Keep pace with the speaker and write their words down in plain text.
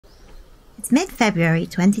It's mid-February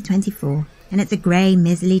 2024 and it's a grey,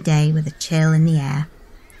 miserly day with a chill in the air.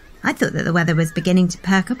 I thought that the weather was beginning to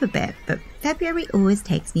perk up a bit, but February always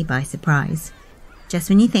takes me by surprise. Just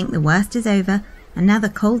when you think the worst is over, another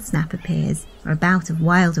cold snap appears, or a bout of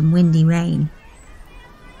wild and windy rain.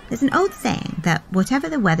 There's an old saying that whatever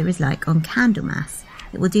the weather is like on Candlemas,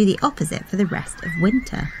 it will do the opposite for the rest of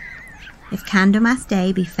winter. If Candlemas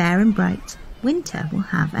Day be fair and bright, winter will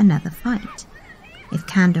have another fight. If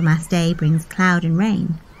Candlemas Day brings cloud and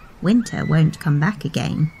rain, winter won't come back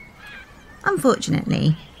again.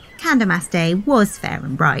 Unfortunately, Candlemas Day was fair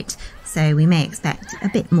and bright, so we may expect a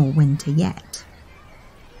bit more winter yet.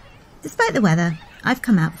 Despite the weather, I've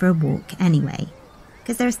come out for a walk anyway,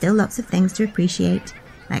 because there are still lots of things to appreciate,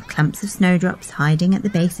 like clumps of snowdrops hiding at the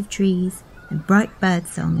base of trees and bright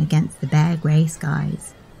birdsong against the bare grey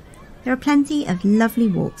skies. There are plenty of lovely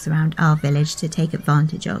walks around our village to take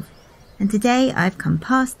advantage of, and today I've come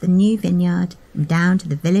past the new vineyard and down to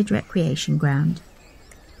the village recreation ground.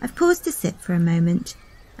 I've paused to sit for a moment,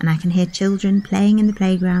 and I can hear children playing in the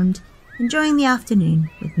playground, enjoying the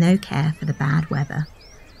afternoon with no care for the bad weather.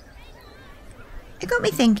 It got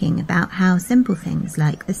me thinking about how simple things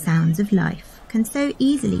like the sounds of life can so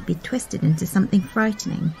easily be twisted into something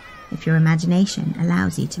frightening if your imagination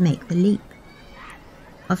allows you to make the leap.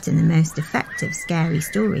 Often the most effective scary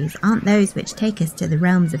stories aren't those which take us to the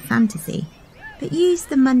realms of fantasy, but use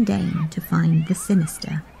the mundane to find the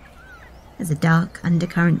sinister. There's a dark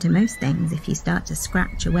undercurrent to most things if you start to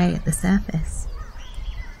scratch away at the surface.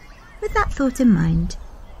 With that thought in mind,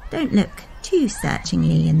 don't look too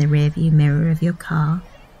searchingly in the rearview mirror of your car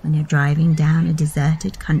when you're driving down a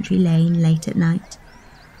deserted country lane late at night.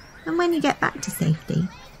 And when you get back to safety,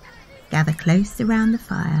 gather close around the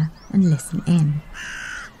fire and listen in.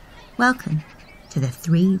 Welcome to the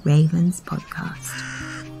Three Ravens podcast.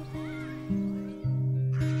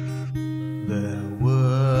 There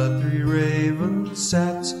were three ravens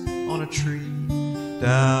sat on a tree,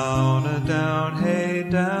 down a down, hey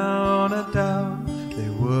down a down. They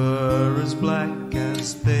were as black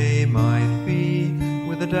as they might be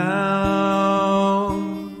with a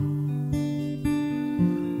down.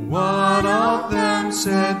 One of them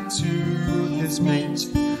said to his mate,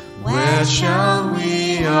 "Where shall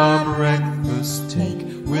we our breakfast take?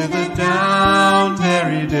 With a down,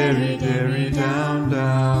 derry, derry, derry, down,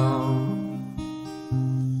 down."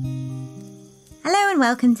 Hello and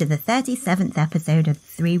welcome to the 37th episode of the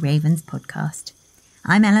Three Ravens podcast.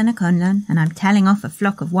 I'm Eleanor Conlon and I'm telling off a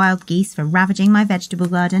flock of wild geese for ravaging my vegetable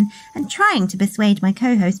garden and trying to persuade my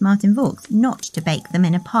co-host Martin Vaux not to bake them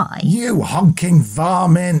in a pie. You honking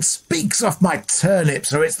varmint! Speaks off my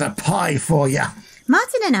turnips or it's the pie for you.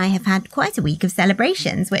 Martin and I have had quite a week of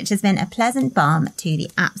celebrations, which has been a pleasant balm to the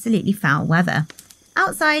absolutely foul weather.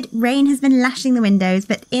 Outside, rain has been lashing the windows,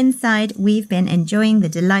 but inside, we've been enjoying the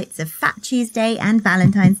delights of Fat Tuesday and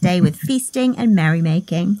Valentine's Day with feasting and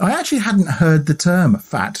merrymaking. I actually hadn't heard the term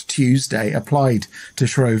Fat Tuesday applied to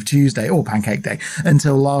Shrove Tuesday or Pancake Day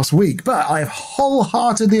until last week, but I've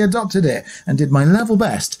wholeheartedly adopted it and did my level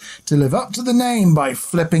best to live up to the name by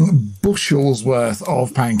flipping bushels worth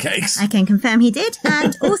of pancakes. I can confirm he did,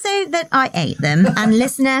 and also that I ate them, and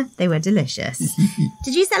listener, they were delicious.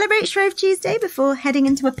 Did you celebrate Shrove Tuesday before heading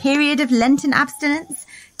into a period of Lenten abstinence?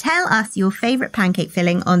 Tell us your favourite pancake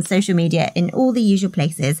filling on social media in all the usual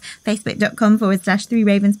places. Facebook.com/Three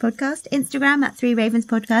Ravens Podcast, Instagram @Three Ravens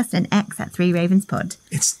Podcast, and X @Three Ravens Pod.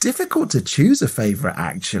 It's difficult to choose a favourite,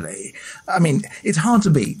 actually. I mean, it's hard to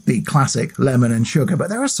beat the classic lemon and sugar, but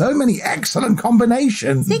there are so many excellent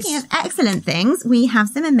combinations. Speaking of excellent things, we have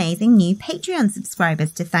some amazing new Patreon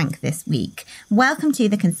subscribers to thank this week. Welcome to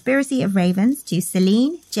the Conspiracy of Ravens to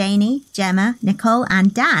Celine, Janie, Gemma, Nicole,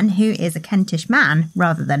 and Dan, who is a Kentish man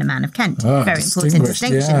rather than a man of Kent. Very important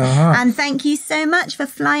distinction. Yeah, And thank you so much for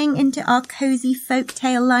flying into our cosy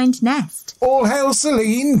folk-tale-lined nest. All hail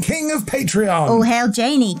Celine, King of Patreon. All hail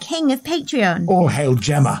Janie, King of Patreon. All hail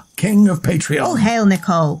Gemma, King of Patreon. All hail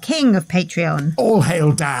Nicole, King of Patreon. All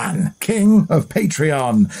hail Dan, King of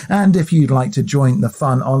Patreon. And if you'd like to join the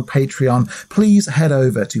fun on Patreon, please head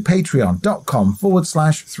over to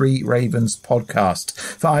patreon.com/Three Ravens Podcast.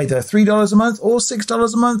 For either $3 a month or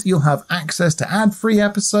 $6 a month, you'll have access to ad-free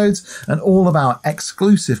episodes and all of our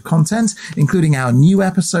exclusive content, including our new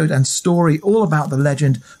episode and story all about the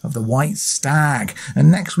legend of the White Stag.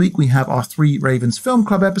 And next week we have our Three Ravens Film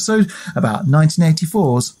Club episode about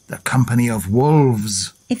 1984's The Company of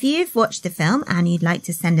Wolves. If you've watched the film and you'd like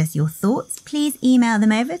to send us your thoughts, please email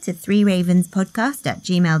them over to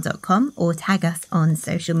threeravenspodcast@gmail.com or tag us on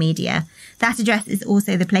social media. That address is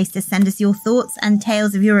also the place to send us your thoughts and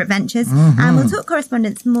tales of your adventures, and we'll talk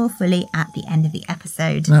correspondence more fully at the end of the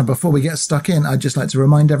episode. Now, before we get stuck in, I'd just like to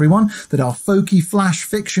remind everyone that our folky flash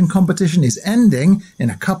fiction competition is ending in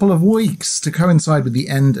a couple of weeks to coincide with the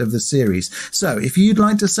end of the series. So if you'd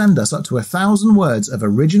like to send us up to 1,000 words of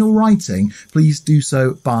original writing, please do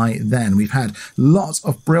so by then. We've had lots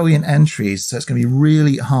of brilliant entries, so it's going to be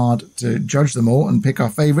really hard to judge them all and pick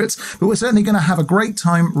our favourites, but we're certainly going to have a great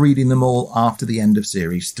time reading them all after the end of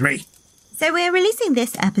Series 3. So we're releasing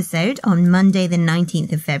this episode on Monday the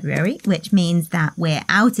 19th of February, which means that we're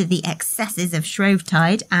out of the excesses of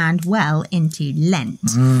Shrovetide and well into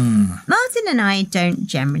Lent. Martin and I don't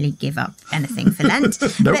generally give up anything for Lent,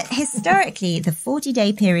 but historically the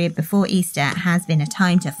 40-day period before Easter has been a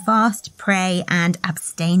time to fast, pray and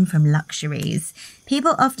abstain from luxuries.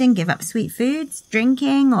 People often give up sweet foods,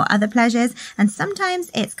 drinking or other pleasures, and sometimes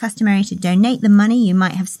it's customary to donate the money you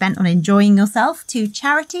might have spent on enjoying yourself to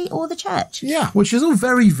charity or the church. Yeah, which is all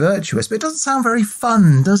very virtuous, but it doesn't sound very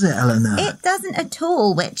fun, does it, Eleanor? It doesn't at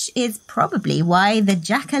all, which is probably why the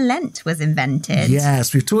Jack-o'-lent was invented.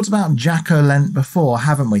 Yes, we've talked about Jack-o'-lent before,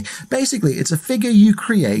 haven't we? Basically, it's a figure you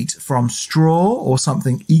create from straw or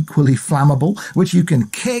something equally flammable, which you can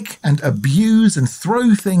kick and abuse and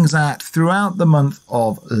throw things at throughout the month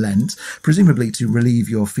of Lent, presumably to relieve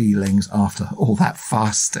your feelings after all that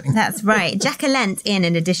fasting. That's right. Jack-o'-lent, in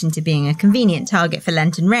addition to being a convenient target for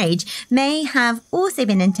Lenten rage, may have also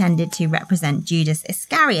been intended to represent Judas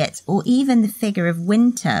Iscariot, or even the figure of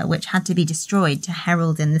Winter, which had to be destroyed to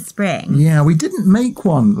herald in the spring. Yeah, we didn't make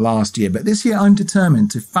one last year, but this year I'm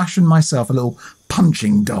determined to fashion myself a little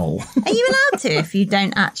punching doll. Are you allowed to if you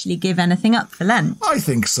don't actually give anything up for Lent? I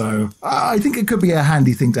think so. I think it could be a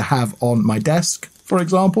handy thing to have on my desk, for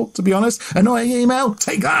example, to be honest. Annoying email?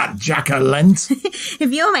 Take that, Jack-o'-lent.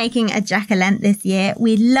 If you're making a Jack-o'-lent this year,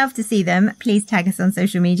 we'd love to see them. Please tag us on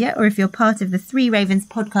social media, or if you're part of the Three Ravens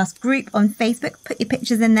podcast group on Facebook, put your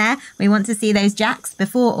pictures in there. We want to see those Jacks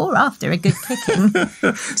before or after a good kicking.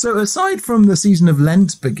 So aside from the season of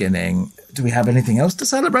Lent beginning, do we have anything else to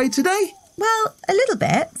celebrate today? Well, a little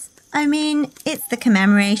bit. I mean, it's the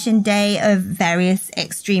commemoration day of various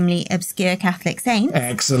extremely obscure Catholic saints.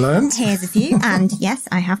 Excellent. Here's a few, and yes,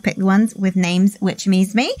 I have picked ones with names which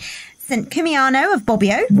amuse me. St. Cumiano of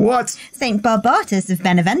Bobbio. What? St. Barbatus of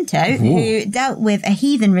Benevento, who dealt with a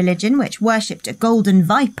heathen religion which worshipped a golden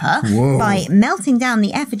viper by melting down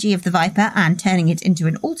the effigy of the viper and turning it into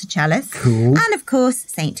an altar chalice. Cool. And of course,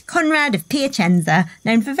 St. Conrad of Piacenza,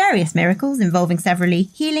 known for various miracles involving severally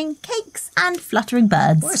healing cakes and fluttering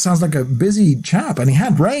birds. Well, it sounds like a busy chap, and he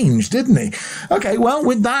had range, didn't he? OK, well,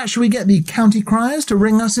 with that, shall we get the county criers to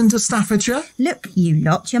ring us into Staffordshire? Look, you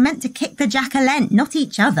lot, you're meant to kick the Jack-o'-lent, not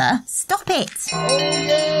each other. Stop it! Oh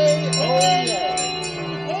yay! Oh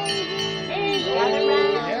yay! Gather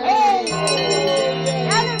round!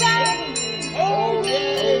 Gather round! Oh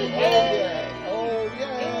yay! Oh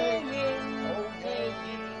yay!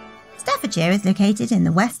 Staffordshire is located in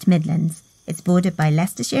the West Midlands. It's bordered by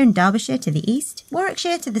Leicestershire and Derbyshire to the east,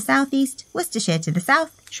 Warwickshire to the southeast, Worcestershire to the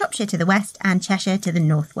south, Shropshire to the west, and Cheshire to the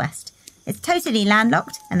northwest. It's totally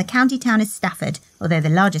landlocked, and the county town is Stafford, although the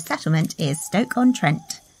largest settlement is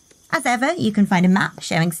Stoke-on-Trent. As ever, you can find a map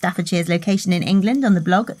showing Staffordshire's location in England on the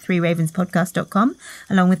blog at threeravenspodcast.com,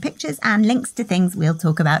 along with pictures and links to things we'll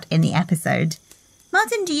talk about in the episode.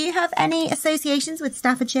 Martin, do you have any associations with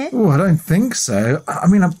Staffordshire? Oh, I don't think so. I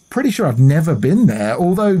mean, I'm pretty sure I've never been there,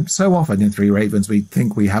 although so often in Three Ravens we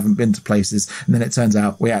think we haven't been to places, and then it turns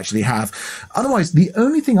out we actually have. Otherwise, the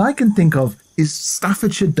only thing I can think of is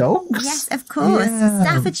Staffordshire dogs. Yes, of course. Yeah.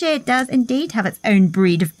 Staffordshire does indeed have its own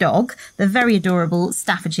breed of dog, the very adorable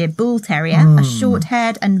Staffordshire Bull Terrier, a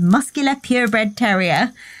short-haired and muscular purebred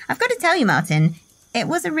terrier. I've got to tell you, Martin, it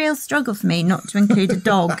was a real struggle for me not to include a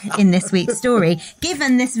dog in this week's story,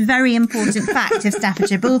 given this very important fact of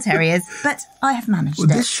Staffordshire Bull Terriers, but I have managed it.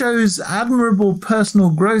 This shows admirable personal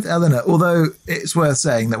growth, Eleanor, although it's worth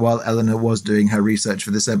saying that while Eleanor was doing her research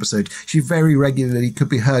for this episode, she very regularly could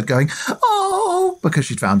be heard going, "Oh," because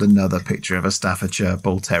she'd found another picture of a Staffordshire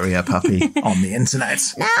Bull Terrier puppy on the internet.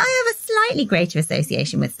 Now, I have a slightly greater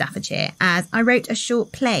association with Staffordshire, as I wrote a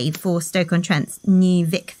short play for Stoke-on-Trent's New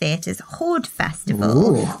Vic Theatre's Hoard Festival,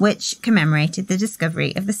 which commemorated the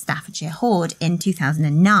discovery of the Staffordshire Hoard in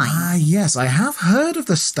 2009. Ah, yes, I have heard of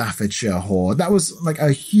the Staffordshire Hoard. That was like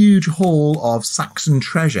a huge haul of Saxon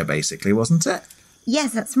treasure, basically, wasn't it?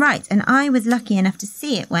 Yes, that's right. And I was lucky enough to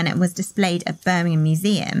see it when it was displayed at Birmingham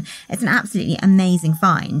Museum. It's an absolutely amazing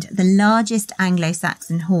find. The largest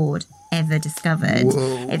Anglo-Saxon hoard ever discovered.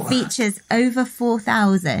 Whoa. It features over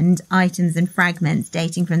 4,000 items and fragments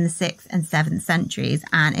dating from the 6th and 7th centuries,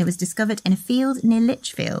 and it was discovered in a field near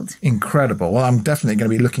Lichfield. Incredible. Well, I'm definitely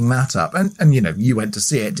going to be looking that up. And you know, you went to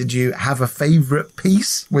see it. Did you have a favourite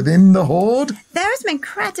piece within the hoard? There are some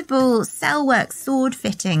incredible cellwork sword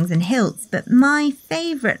fittings and hilts, but my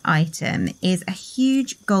favourite item is a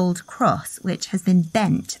huge gold cross which has been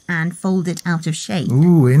bent and folded out of shape.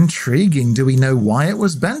 Ooh, intriguing. Do we know why it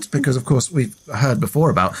was bent? Because, of course, we've heard before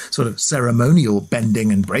about sort of ceremonial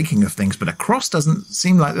bending and breaking of things, but a cross doesn't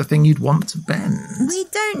seem like the thing you'd want to bend. We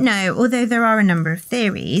don't know, although there are a number of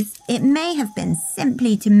theories. It may have been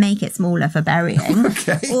simply to make it smaller for burying,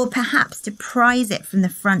 or perhaps to prize it from the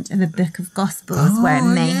front of a book of Gospels where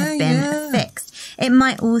it may have been affixed. It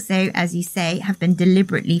might also, as you say, have been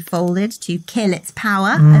deliberately folded to kill its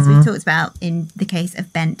power, as we talked about in the case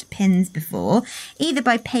of bent pins before, either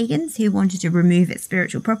by pagans who wanted to remove its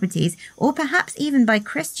spiritual properties, or perhaps even by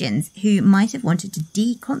Christians who might have wanted to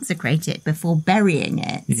deconsecrate it before burying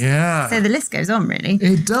it. Yeah. So the list goes on, really.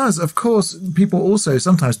 It does. Of course, people also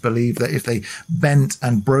sometimes believe that if they bent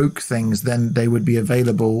and broke things, then they would be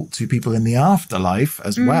available to people in the afterlife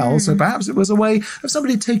as well. So perhaps it was a way of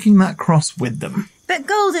somebody taking that cross with them. But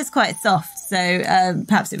gold is quite soft, so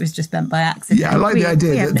perhaps it was just bent by accident. Yeah, I like the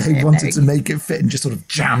idea that they wanted to make it fit and just sort of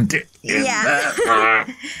jammed it in there.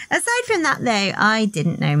 Aside from that, though, I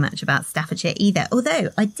didn't know much about Staffordshire either, although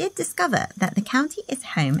I did discover that the county is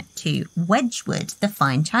home to Wedgwood, the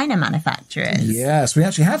fine china manufacturers. Yes, we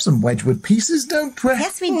actually have some Wedgwood pieces, don't we?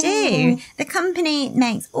 Yes, we do. The company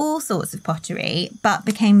makes all sorts of pottery, but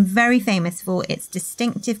became very famous for its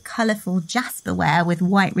distinctive, colourful jasperware with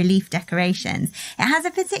white relief decorations. It has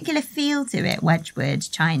a particular feel to it, Wedgwood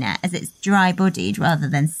china, as it's dry-bodied rather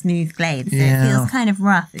than smooth glazed, so it feels kind of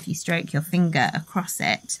rough if you stroke your finger across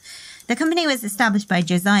it. The company was established by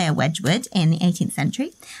Josiah Wedgwood in the 18th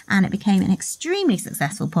century, and it became an extremely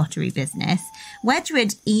successful pottery business.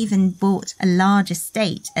 Wedgwood even bought a large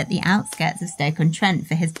estate at the outskirts of Stoke-on-Trent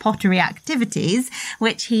for his pottery activities,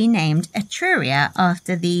 which he named Etruria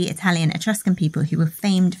after the Italian Etruscan people who were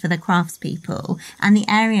famed for the craftspeople. And the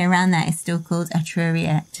area around there is still called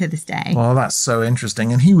Etruria to this day. Well, that's so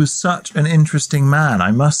interesting. And he was such an interesting man,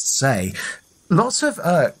 I must say. Lots of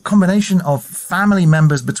combination of family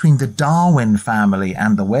members between the Darwin family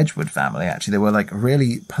and the Wedgwood family. Actually, they were like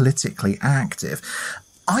really politically active.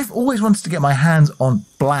 I've always wanted to get my hands on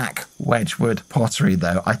black Wedgwood pottery,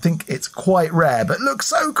 though. I think it's quite rare, but looks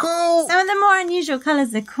so cool. Some of the more unusual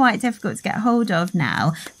colours are quite difficult to get hold of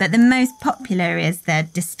now, but the most popular is their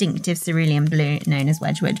distinctive cerulean blue known as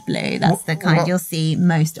Wedgwood blue. That's the kind you'll see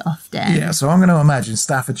most often. Yeah, so I'm going to imagine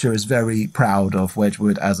Staffordshire is very proud of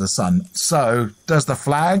Wedgwood as a son. So, does the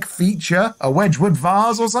flag feature a Wedgwood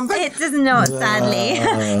vase or something? It does not, sadly.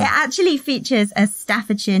 It actually features a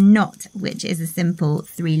Staffordshire knot, which is a simple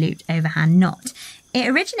 3-looped overhand knot. It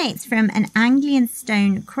originates from an Anglian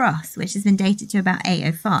stone cross, which has been dated to about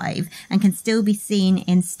 805 and can still be seen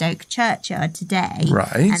in Stoke churchyard today.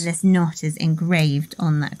 Right. And this knot is engraved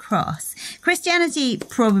on that cross. Christianity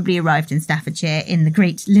probably arrived in Staffordshire in the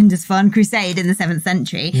Great Lindisfarne Crusade in the 7th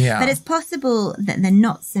century. Yeah. But it's possible that the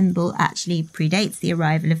knot symbol actually predates the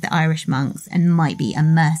arrival of the Irish monks and might be a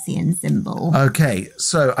Mercian symbol. Okay,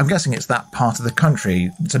 so I'm guessing it's that part of the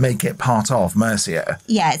country to make it part of Mercia.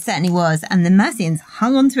 Yeah, it certainly was. And the Mercians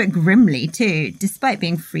hung on to it grimly too, despite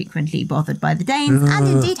being frequently bothered by the Danes and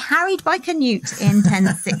indeed harried by Canute in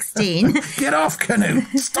 1016. Get off, Canute!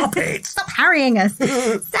 Stop it! Stop harrying us!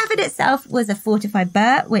 Stafford itself was a fortified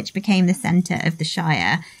burh, which became the centre of the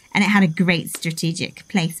Shire. And it had a great strategic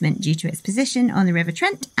placement due to its position on the River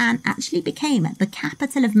Trent and actually became the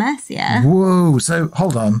capital of Mercia. Whoa, so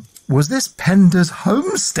hold on. Was this Penda's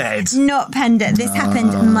homestead? Not Penda. This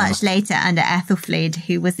happened much later under Ethelfled,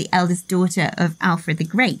 who was the eldest daughter of Alfred the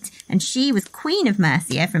Great, and she was Queen of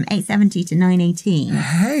Mercia from 870 to 918.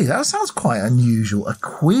 Hey, that sounds quite unusual. A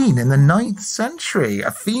queen in the 9th century,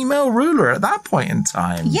 a female ruler at that point in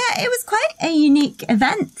time. Yeah, it was quite a unique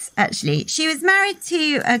event, actually. She was married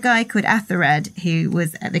to a guy called Athelred, who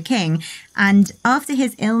was the king, and after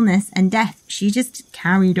his illness and death, she just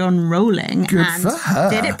carried on rolling Good and for her.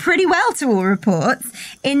 did it pretty pretty well to all reports.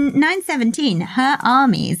 In 917, her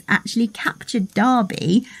armies actually captured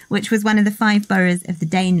Derby, which was one of the 5 boroughs of the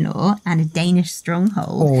Danelaw and a Danish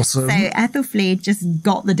stronghold. Awesome. So Ethelflaed just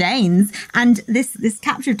got the Danes, and this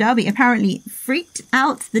capture of Derby apparently freaked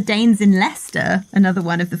out the Danes in Leicester, another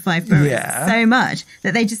one of the 5 boroughs, so much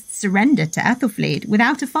that they just surrendered to Ethelflaed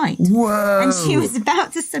without a fight. Whoa. And she was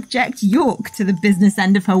about to subject York to the business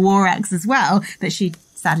end of her war axe as well, but she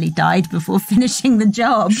sadly died before finishing the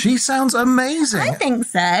job. She sounds amazing. I think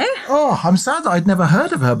so. Oh, I'm sad that I'd never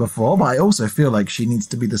heard of her before, but I also feel like she needs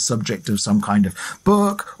to be the subject of some kind of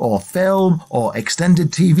book or film or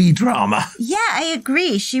extended TV drama. Yeah, I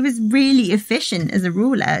agree. She was really efficient as a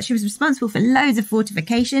ruler. She was responsible for loads of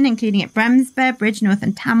fortification, including at Bremsburg, Bridgnorth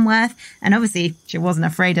and Tamworth. And obviously, she wasn't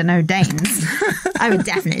afraid of no Danes. I would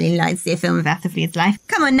definitely like to see a film of Ethelflaed's life.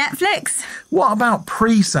 Come on, Netflix. What about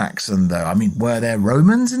pre-Saxon, though? I mean, were there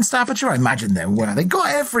Romans in Staffordshire? I imagine there were. They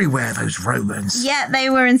got everywhere, those Romans. Yeah, they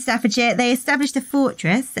were in Staffordshire. They established a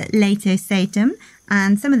fortress at Lato Satum,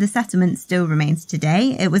 and some of the settlements still remains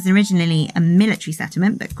today. It was originally a military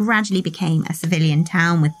settlement, but gradually became a civilian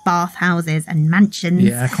town with bathhouses and mansions.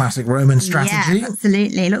 Yeah, classic Roman strategy. Yeah,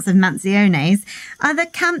 absolutely. Lots of mansiones. Other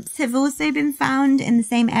camps have also been found in the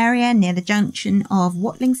same area near the junction of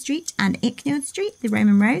Watling Street and Icknield Street, the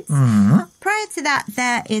Roman roads. Prior to that,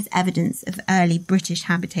 there is evidence of early British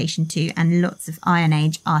habitation too, and lots of Iron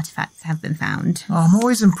Age artefacts have been found. Oh, I'm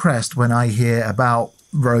always impressed when I hear about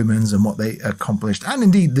Romans and what they accomplished, and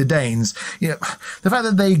indeed the Danes. You know, the fact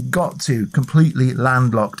that they got to completely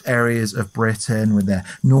landlocked areas of Britain with their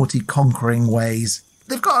naughty conquering ways.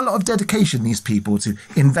 They've got a lot of dedication, these people, to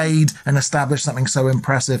invade and establish something so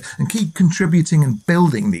impressive and keep contributing and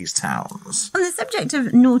building these towns. On the subject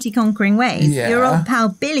of naughty conquering ways, Yeah. your old pal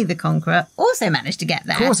Billy the Conqueror also managed to get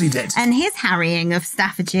there. Of course he did. And his harrying of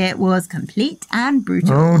Staffordshire was complete and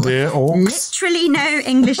brutal. Oh dear, orcs. Literally no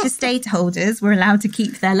English estate holders were allowed to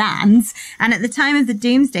keep their lands. And at the time of the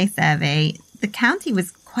Doomsday Survey, the county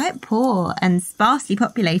was quite poor and sparsely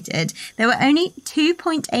populated. There were only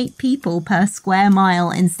 2.8 people per square mile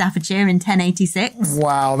in Staffordshire in 1086.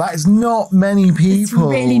 Wow, that is not many people.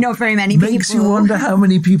 It's really not very many people. Makes you wonder how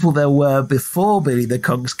many people there were before Billy the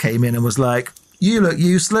Conks came in and was like, you look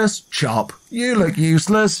useless, chop. You look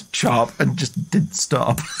useless, chop, and just didn't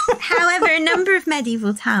stop. However, a number of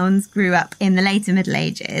medieval towns grew up in the later Middle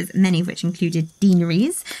Ages, many of which included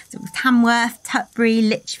deaneries. So it was Tamworth, Tutbury,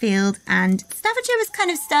 Lichfield, and Staffordshire was kind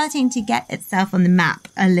of starting to get itself on the map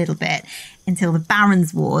a little bit until the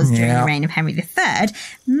Barons' Wars during the reign of Henry III.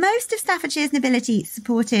 Most of Staffordshire's nobility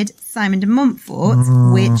supported Simon de Montfort,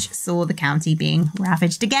 which saw the county being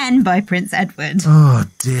ravaged again by Prince Edward. Oh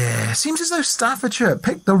dear. Seems as though Staffordshire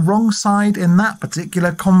picked the wrong side in that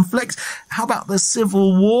particular conflict. How about the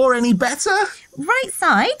Civil War? Any better? Right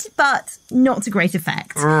side, but not to great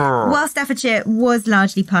effect. While Staffordshire was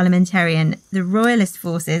largely parliamentarian, the royalist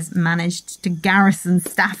forces managed to garrison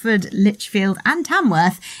Stafford, Lichfield and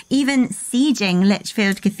Tamworth, even sieging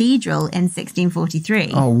Lichfield Cathedral in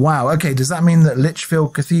 1643. Oh, wow. Okay, does that mean that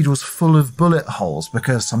Lichfield Cathedral's full of bullet holes?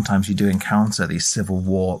 Because sometimes you do encounter these Civil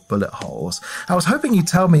War bullet holes. I was hoping you'd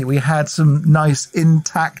tell me we had some nice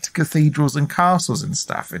intact cathedrals and castles in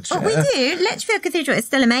Staffordshire. But we do. Lichfield Cathedral is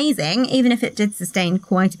still amazing, even if it did sustain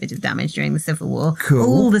quite a bit of damage during the Civil War. Cool.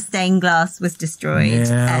 All the stained glass was destroyed.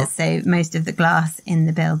 Yeah. So most of the glass in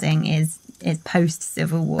the building is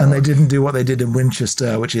post-Civil War. And they didn't do what they did in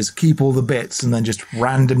Winchester, which is keep all the bits and then just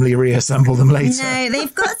randomly reassemble them later. No,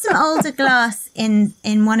 they've got some older glass in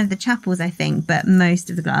one of the chapels, I think, but most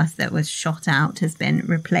of the glass that was shot out has been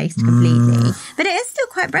replaced completely. But it is still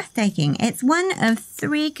quite breathtaking. It's one of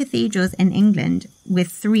 3 cathedrals in England with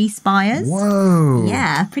 3 spires. Whoa.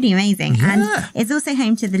 Yeah, pretty amazing. Yeah. And it's also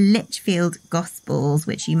home to the Lichfield Gospels,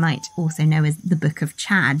 which you might also know as the Book of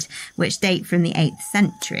Chad, which date from the 8th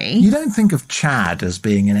century. You don't think of Chad as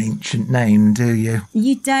being an ancient name, do you?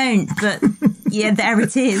 You don't, but yeah, there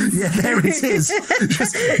it is. Yeah, there it is.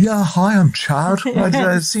 Just, yeah, hi, I'm Chad.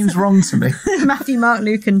 It seems wrong to me. Matthew, Mark,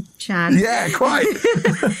 Luke and Chad. Yeah, quite.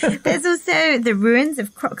 There's also the ruins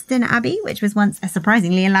of Croxton Abbey, which was once a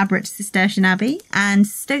surprisingly elaborate Cistercian abbey, and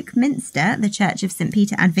Stoke Minster, the Church of St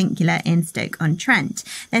Peter ad Vincula in Stoke-on-Trent.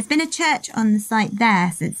 There's been a church on the site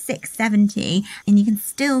there since 670, and you can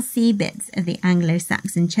still see bits of the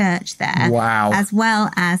Anglo-Saxon church there. Wow. As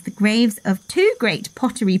well as the graves of 2 great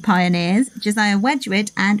pottery pioneers, Josiah Josiah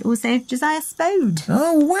Wedgwood and also Josiah Spode.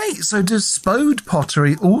 Oh, wait, so does Spode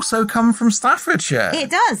pottery also come from Staffordshire?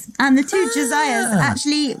 It does, and the two Josiahs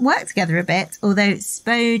actually work together a bit, although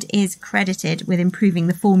Spode is credited with improving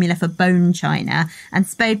the formula for bone china, and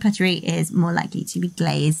Spode pottery is more likely to be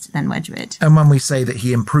glazed than Wedgwood. And when we say that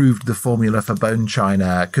he improved the formula for bone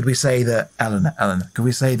china, could we say that, Eleanor, could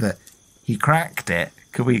we say that he cracked it?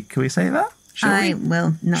 Could we say that? I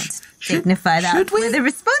will not dignify that with a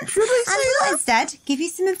response. Should we say and that? will instead give you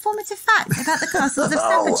some informative facts about the castles of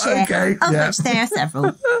Staffordshire, okay, of yeah. which there are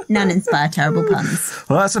several. None inspire terrible puns.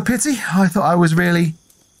 Well, that's a pity. I thought I was really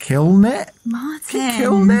killing it. Martin.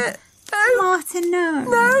 Killing it. No. Martin,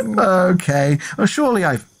 no. No. Okay. Well, surely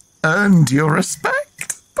I've earned your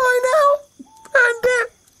respect by now. Earned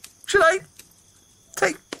it. Should I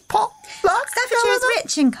take pot luck? Staffordshire is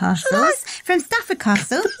rich in castles, from Stafford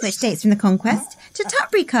Castle, which dates from the Conquest, to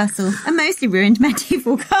Tutbury Castle, a mostly ruined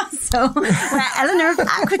medieval castle where Eleanor of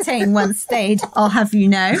Aquitaine once stayed, I'll have you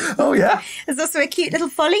know. Oh, yeah. There's also a cute little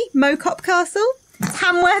folly, Mocop Castle.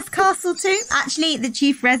 Tamworth Castle too, actually the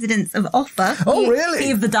chief residence of Offa. Oh, really?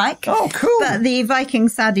 He of the Dyke. Oh, cool. But the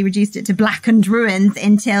Vikings sadly reduced it to blackened ruins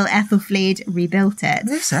until Ethelfled rebuilt it.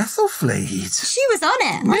 This Ethelfled. She was on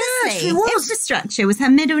it, honestly. she was. Infrastructure was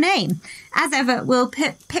her middle name. As ever, we'll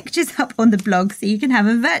put pictures up on the blog so you can have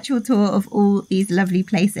a virtual tour of all these lovely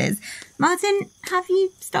places. Martin, have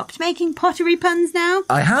you stopped making pottery puns now?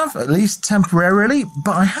 I have, at least temporarily,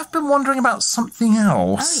 but I have been wondering about something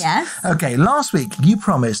else. Oh, yes? Okay, last week you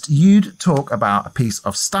promised you'd talk about a piece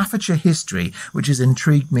of Staffordshire history, which has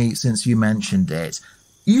intrigued me since you mentioned it.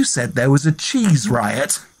 You said there was a cheese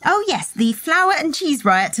riot. Oh, yes, the flour and cheese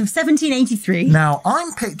riot of 1783. Now,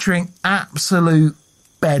 I'm picturing absolute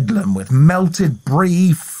bedlam with melted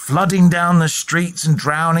brie flooding down the streets and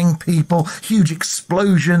drowning people, huge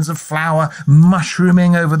explosions of flour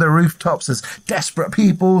mushrooming over the rooftops as desperate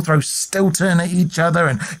people throw Stilton at each other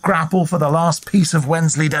and grapple for the last piece of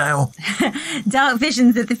Wensleydale. Dark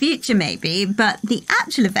visions of the future, maybe, but the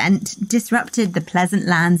actual event disrupted the pleasant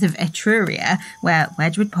lands of Etruria, where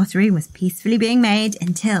Wedgwood pottery was peacefully being made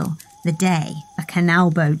until the day a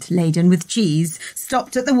canal boat laden with cheese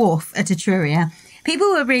stopped at the wharf at Etruria.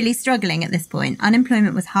 People were really struggling at this point.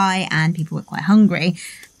 Unemployment was high and people were quite hungry.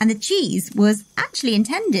 And the cheese was actually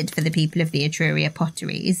intended for the people of the Etruria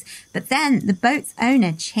potteries. But then the boat's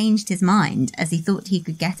owner changed his mind as he thought he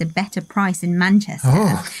could get a better price in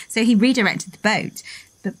Manchester. So he redirected the boat.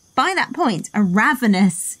 But by that point, a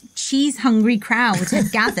ravenous, cheese-hungry crowd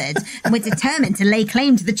had gathered and were determined to lay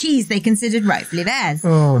claim to the cheese they considered rightfully theirs.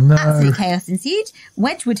 Oh, no. Absolute chaos ensued.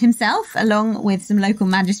 Wedgwood himself, along with some local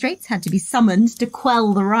magistrates, had to be summoned to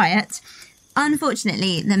quell the riot.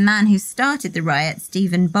 Unfortunately, the man who started the riot,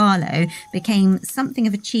 Stephen Barlow, became something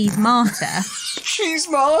of a cheese martyr. Cheese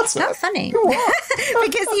martyr? Not funny.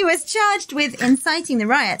 Because he was charged with inciting the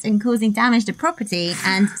riot and causing damage to property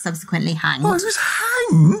and subsequently hanged. Oh, he was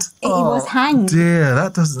hanged? He was hanged. Dear,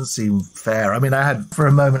 that doesn't seem fair. I mean, I had for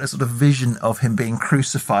a moment a sort of vision of him being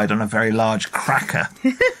crucified on a very large cracker.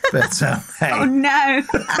 But, hey. Oh, no.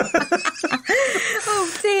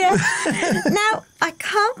 Oh, dear. Now, I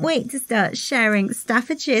can't wait to start sharing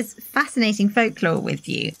Staffordshire's fascinating folklore with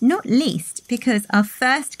you, not least because our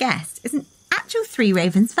first guest is an actual Three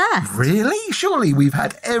Ravens first. Really? Surely we've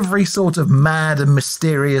had every sort of mad and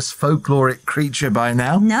mysterious folkloric creature by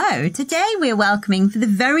now. No, today we're welcoming for the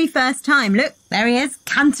very first time, look, there he is,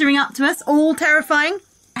 cantering up to us, all terrifying,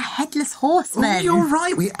 a headless horseman. Oh, you're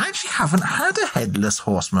right. We actually haven't had a headless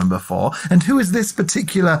horseman before. And who is this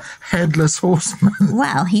particular headless horseman?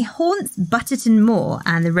 Well, he haunts Butterton Moor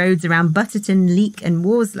and the roads around Butterton, Leek and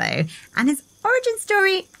Worslow, and his origin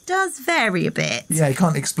story does vary a bit. Yeah, he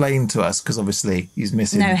can't explain to us because obviously he's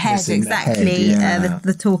missing no head, missing exactly. The head, yeah.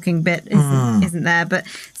 The talking bit isn't there. But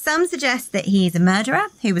some suggest that he's a murderer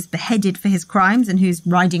who was beheaded for his crimes and who's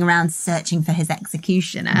riding around searching for his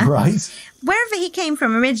executioner. Right. Wherever he came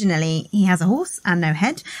from originally, he has a horse and no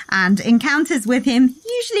head, and encounters with him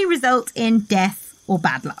usually result in death or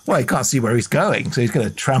bad luck. Well, he can't see where he's going, so he's going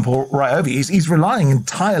to trample right over you. He's relying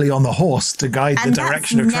entirely on the horse to guide the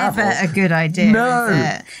direction of travel. Never a good idea, No.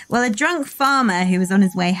 is it? Well, a drunk farmer who was on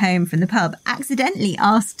his way home from the pub accidentally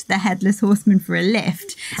asked the headless horseman for a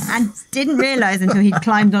lift and didn't realise until he'd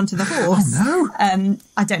climbed onto the horse. Oh, no.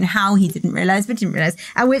 I don't know how he didn't realise, but didn't realise.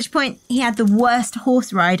 At which point, he had the worst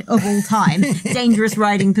horse ride of all time. Dangerous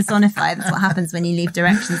riding personified. That's what happens when you leave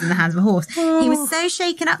directions in the hands of a horse. He was so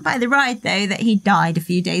shaken up by the ride, though, that he died a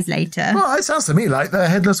few days later. Well, it sounds to me like the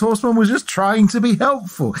headless horseman was just trying to be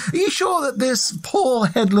helpful. Are you sure that this poor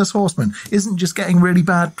headless horseman isn't just getting really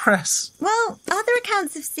bad press? Well, other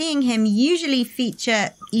accounts of seeing him usually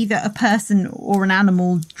feature either a person or an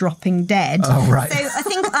animal dropping dead. Oh, right. So I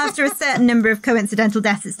think after a certain number of coincidental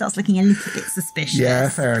deaths, it starts looking a little bit suspicious. Yeah,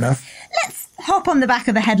 fair enough. Let's hop on the back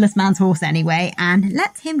of the headless man's horse anyway and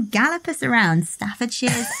let him gallop us around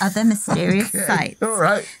Staffordshire's other mysterious sites. All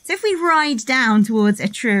right. So if we ride down towards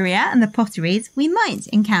Etruria and the Potteries, we might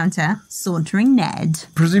encounter Sauntering Ned.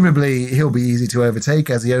 Presumably he'll be easy to overtake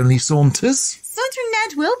as he only saunters. Sauntering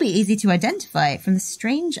Ned will be easy to identify from the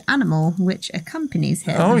strange animal which accompanies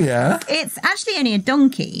him. Oh, yeah? It's actually only a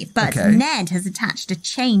donkey, but Okay. Ned has attached a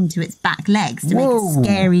chain to its back legs to Whoa. make a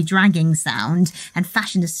scary dragging sound and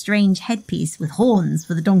fashioned a strange headpiece with horns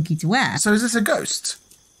for the donkey to wear. So is this a ghost?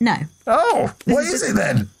 No, Oh, what is is just- it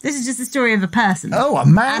then? this is just the story of a person. Oh, a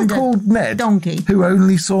man And a called Ned. donkey. Who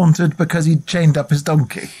only sauntered because he'd chained up his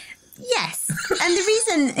donkey. Yes, and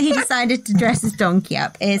the reason he decided to dress his donkey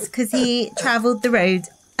up is because he travelled the road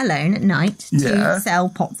alone at night to Yeah. sell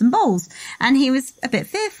pots and bowls. And he was a bit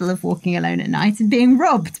fearful of walking alone at night and being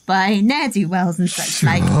robbed by ne'er-do-wells and such Sure.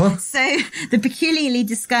 like. So the peculiarly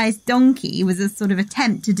disguised donkey was a sort of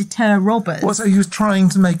attempt to deter robbers. Well, so he was trying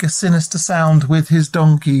to make a sinister sound with his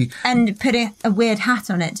donkey. And put a weird hat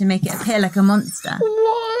on it to make it appear like a monster.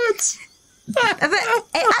 What? But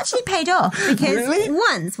it actually paid off because Really?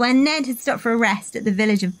 once when Ned had stopped for a rest at the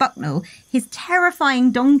village of Bucknell, his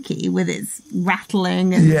terrifying donkey with its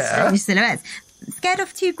rattling and Yeah. strange silhouettes scared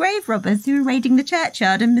off two grave robbers who were raiding the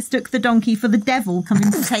churchyard and mistook the donkey for the devil coming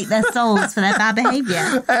to take their souls for their bad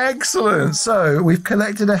behaviour. Excellent. So we've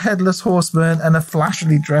collected a headless horseman and a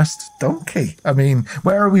flashily dressed donkey. I mean,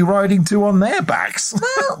 where are we riding to on their backs?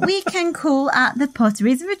 Well, we can call at the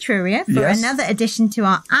Potteries of Etruria for Yes. another addition to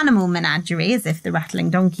our animal menagerie, as if the rattling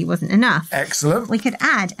donkey wasn't enough. Excellent. We could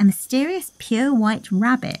add a mysterious pure white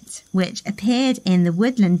rabbit, which appeared in the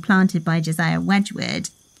woodland planted by Josiah Wedgwood,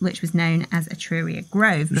 which was known as Etruria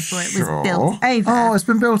Grove before it was built over. Oh, it's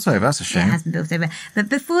been built over. That's a It shame. has been built over. But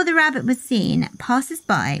before the rabbit was seen,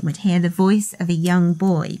 passers-by would hear the voice of a young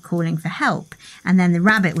boy calling for help, and then the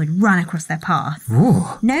rabbit would run across their path. Ooh.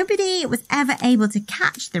 Nobody was ever able to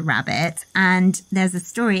catch the rabbit, and there's a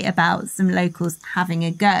story about some locals having a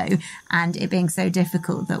go and it being so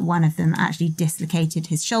difficult that one of them actually dislocated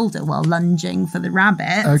his shoulder while lunging for the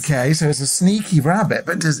rabbit. Okay, so it's a sneaky rabbit,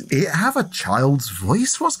 but does it have a child's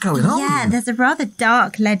voice? What's going on? Yeah, there's a rather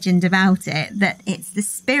dark legend about it that it's the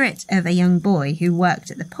spirit of a young boy who worked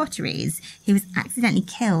at the potteries. He was accidentally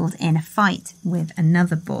killed in a fight with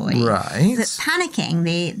another boy. Right. But panicking,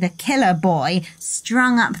 the killer boy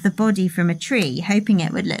strung up the body from a tree, hoping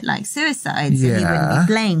it would look like suicide so he wouldn't Yeah.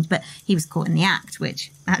 be blamed. But he was caught in the act,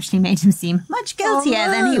 which actually made him seem much guiltier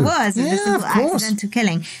than he no. was of this Yeah, of little course. accidental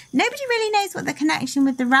killing. Nobody really knows what the connection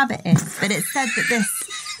with the rabbit is, but it's said that this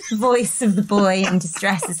voice of the boy in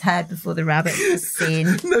distress is heard before the rabbit was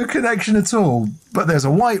seen. No connection at all, but there's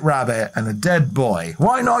a white rabbit and a dead boy.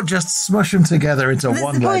 Why not just smush them together into There's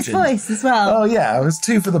one the boy's legend? voice as well. Oh yeah, it was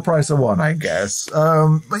 2 for the price of 1, I guess.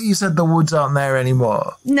 But you said the woods aren't there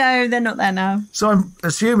anymore. No, they're not there now. So I'm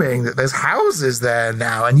assuming that there's houses there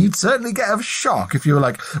now, and you'd certainly get a shock if you were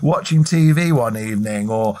like watching TV one evening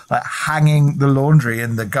or like hanging the laundry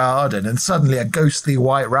in the garden and suddenly a ghostly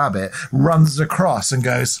white rabbit runs across and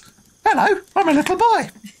goes, "Hello, I'm a little boy.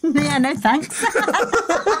 Yeah, no thanks.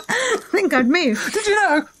 I think I'd move. Did you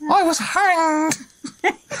know I was hanged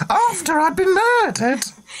after I'd been murdered?"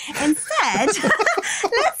 Instead,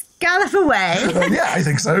 let's gallop away Yeah, I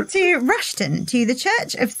think so. to Rushton, to the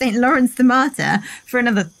Church of St. Lawrence the Martyr, for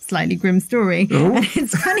another slightly grim story. And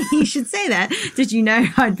it's funny you should say that. Did you know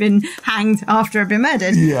I'd been hanged after I'd been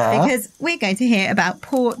murdered? Yeah. Because we're going to hear about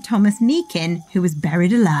poor Thomas Meakin, who was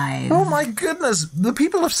buried alive. Oh my goodness, the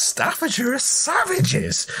people of Staffordshire are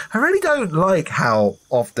savages. I really don't like how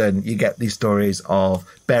often you get these stories of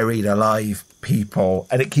buried alive people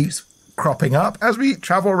and it keeps cropping up as we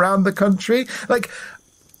travel around the country. Like,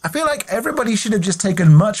 I feel like everybody should have just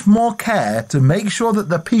taken much more care to make sure that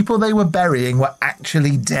the people they were burying were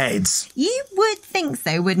actually dead. You would think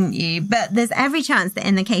so, wouldn't you? But there's every chance that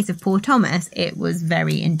in the case of poor Thomas, it was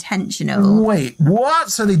very intentional. Wait, what?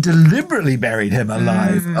 So they deliberately buried him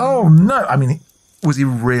alive? Oh no. I mean, was he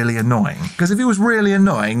really annoying? Because if he was really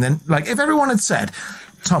annoying, then like if everyone had said,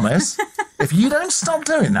 "Thomas, if you don't stop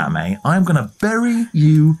doing that, mate, I'm going to bury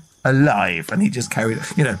you alive," and he just carried,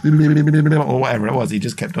 or whatever it was, he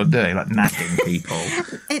just kept on doing, like nagging people.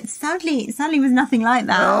 It sadly was nothing like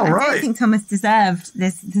that. Oh, I right. don't think Thomas deserved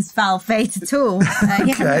this foul fate at all. He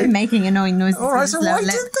hadn't Okay. been making annoying noises. All right, with so his why lower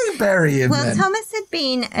lip. did they bury him Well, then? Thomas had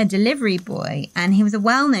been a delivery boy and he was a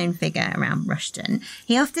well-known figure around Rushton.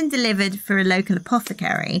 He often delivered for a local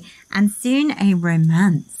apothecary and soon a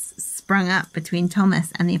romance sprung up between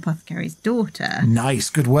Thomas and the apothecary's daughter. Nice.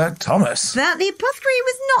 Good work, Thomas. But the apothecary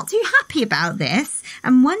was not too happy about this,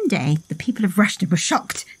 and one day the people of Rushden were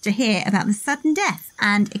shocked to hear about the sudden death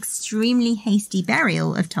and extremely hasty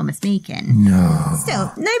burial of Thomas Meakin. No.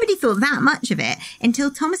 Still, nobody thought that much of it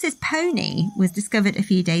until Thomas's pony was discovered a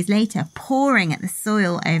few days later, pawing at the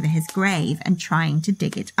soil over his grave and trying to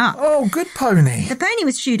dig it up. Oh, good pony. The pony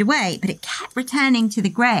was shooed away, but it kept returning to the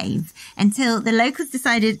grave until the locals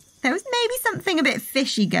decided there was maybe something a bit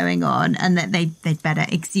fishy going on and that they'd better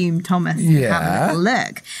exhume Thomas and have a little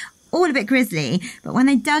look. All a bit grisly, but when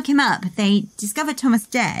they dug him up, they discovered Thomas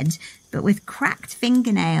dead, but with cracked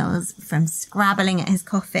fingernails from scrabbling at his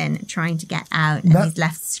coffin, trying to get out, and he's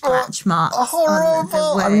left scratch marks on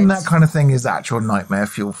the wood. I mean, that kind of thing is actual nightmare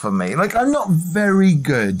fuel for me. Like, I'm not very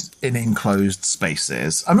good in enclosed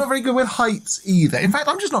spaces. I'm not very good with heights either. In fact,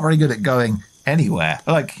 I'm just not very good at going anywhere.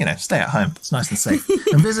 Like, stay at home. It's nice and safe.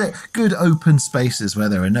 And visit good open spaces where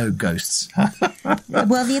there are no ghosts.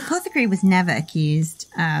 Well, the apothecary was never accused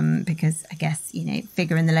because I guess,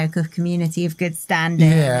 figure in the local community of good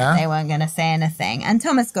standing. Yeah. They weren't going to say anything. And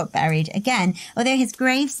Thomas got buried again, although his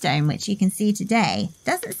gravestone, which you can see today,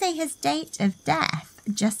 doesn't say his date of death,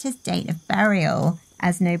 just his date of burial,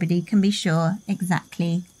 as nobody can be sure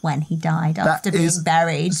exactly when he died after being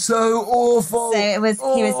buried. So awful. So he was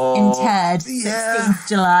interred 16th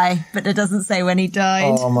July, but it doesn't say when he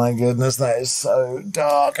died. Oh my goodness, that is so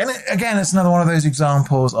dark. And again, it's another one of those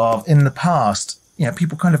examples of, in the past,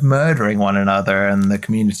 people kind of murdering one another and the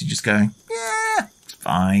community just going, yeah, it's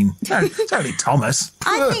fine. It's only Thomas.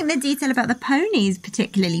 I think the detail about the pony is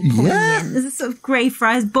particularly poignant. There's a sort of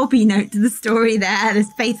Greyfriars Bobby note to the story there.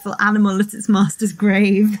 This faithful animal at its master's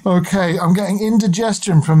grave. Okay, I'm getting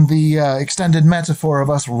indigestion from the extended metaphor of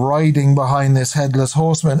us riding behind this headless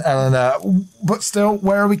horseman, Eleanor. But still,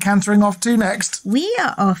 where are we cantering off to next? We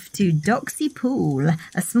are off to Doxy Pool,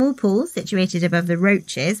 a small pool situated above the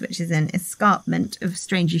Roaches, which is an escarpment of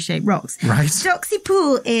strangely shaped rocks. Right. Doxy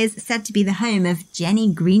Pool is said to be the home of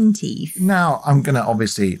Jenny Greenteeth. Now, I'm going to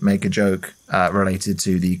obviously make a joke related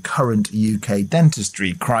to the current UK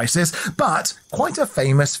dentistry crisis, but quite a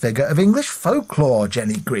famous figure of English folklore,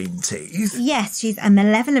 Jenny Greenteeth. Yes, she's a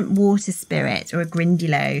malevolent water spirit, or a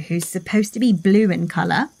Grindylow, who's supposed to be blue in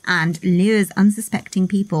colour and lures unsuspecting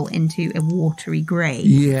people into a watery grave.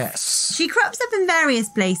 Yes. She crops up in various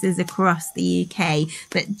places across the UK,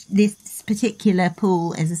 but this particular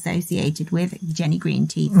pool is associated with Jenny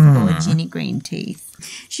Greenteeth or Ginny Greenteeth.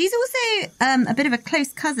 She's also a bit of a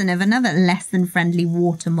close cousin of another less than friendly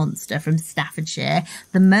water monster from Staffordshire,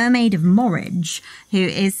 the Mermaid of Morridge, who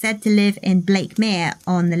is said to live in Blakemere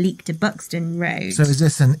on the Leek to Buxton Road. So is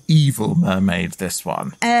this an evil mermaid, this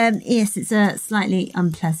one? Yes, it's a slightly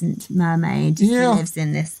unpleasant mermaid who lives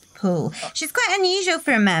in this pool. She's quite unusual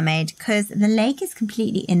for a mermaid because the lake is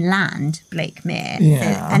completely inland, Blakemere,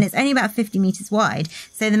 and it's only about 50 metres wide.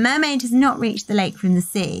 So the mermaid has not reached the lake from the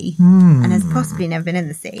sea and has possibly never been in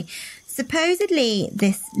the sea. Supposedly,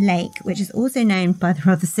 this lake, which is also known by the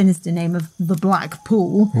rather sinister name of the Black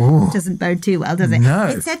Pool, doesn't bode too well, does it? No.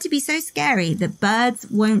 It's said to be so scary that birds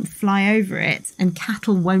won't fly over it and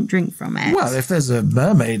cattle won't drink from it. Well, if there's a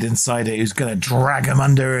mermaid inside it who's going to drag them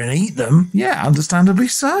under and eat them, yeah, understandably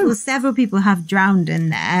so. Well, several people have drowned in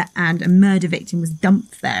there, and a murder victim was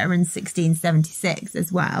dumped there in 1676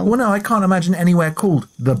 as well. Well, no, I can't imagine anywhere called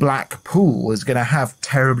the Black Pool is going to have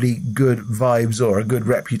terribly good vibes or a good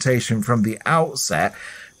reputation from the outset.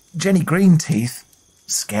 Jenny Greenteeth,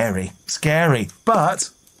 scary. But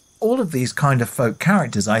all of these kind of folk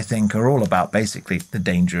characters, I think, are all about basically the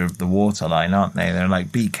danger of the waterline, aren't they? They're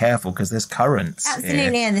like, be careful because there's currents.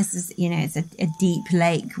 Absolutely, here. and this is, it's a deep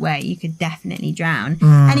lake where you could definitely drown.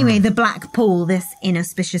 Anyway, the Black Pool, this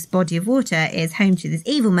inauspicious body of water, is home to this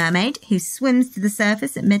evil mermaid who swims to the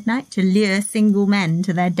surface at midnight to lure single men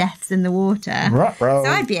to their deaths in the water. Ruh-roh. So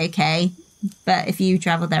I'd be okay. But if you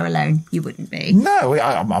travel there alone, you wouldn't be. No,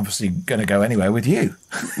 I'm obviously going to go anywhere with you.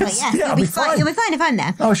 Well, yes, Yeah, you'll be fine. You'll be fine if I'm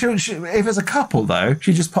there. Oh, if there's a couple, though,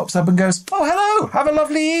 she just pops up and goes, oh, hello, have a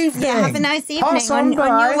lovely evening. Yeah, have a nice evening Pass on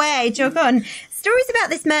by. your way. Jog on. Stories about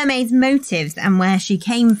this mermaid's motives and where she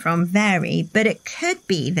came from vary, but it could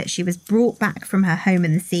be that she was brought back from her home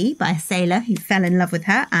in the sea by a sailor who fell in love with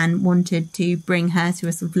her and wanted to bring her to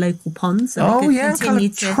a sort of local pond so they could continue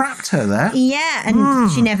kind of trapped her there. Yeah,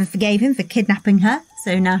 and she never forgave him for kidnapping her.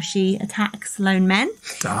 so now she attacks lone men.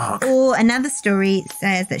 Dark. Or another story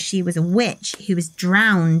says that she was a witch who was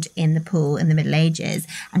drowned in the pool in the Middle Ages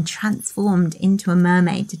and transformed into a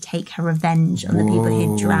mermaid to take her revenge on the people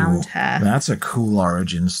who drowned her. That's a cool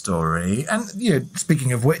origin story. And,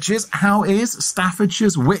 speaking of witches, how is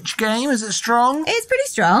Staffordshire's witch game? Is it strong? It's pretty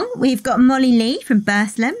strong. We've got Molly Lee from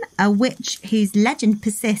Burslem, a witch whose legend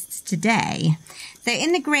persists today. So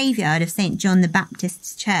in the graveyard of St. John the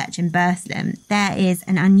Baptist's Church in Burslem, there is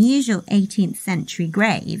an unusual 18th century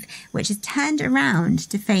grave, which is turned around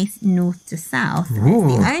to face north to south. It's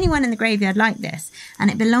the only one in the graveyard like this,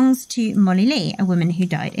 and it belongs to Molly Lee, a woman who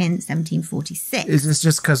died in 1746. Is this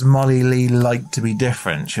just because Molly Lee liked to be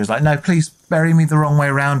different? She was like, no, please bury me the wrong way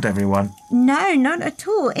round, everyone. No, not at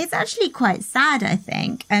all. It's actually quite sad, I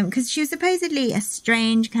think, because she was supposedly a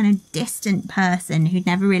strange, kind of distant person who'd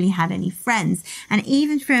never really had any friends. And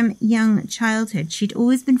even from young childhood, she'd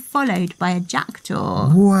always been followed by a jackdaw.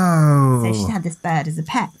 Whoa. So she'd had this bird as a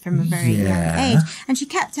pet from a very young age. And she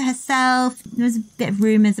kept to herself. There was a bit of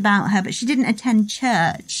rumours about her, but she didn't attend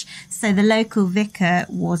church. So the local vicar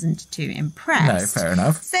wasn't too impressed. No, fair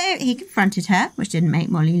enough. So he confronted her, which didn't make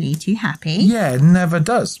Molly Lee too happy. Yeah, it never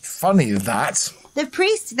does. Funny that. The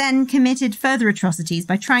priest then committed further atrocities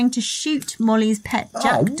by trying to shoot Molly's pet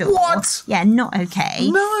jackdaw. Oh, what? Yeah, not okay.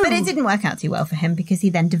 No. But it didn't work out too well for him because he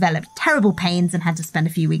then developed terrible pains and had to spend a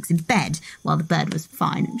few weeks in bed while the bird was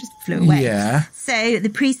fine and just flew away. Yeah. So the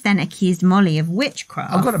priest then accused Molly of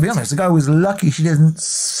witchcraft. I've got to be honest, the guy was lucky she didn't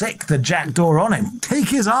sick the jackdaw on him. Take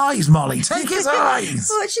his eyes, Molly, take his eyes!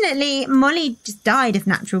 Fortunately, Molly just died of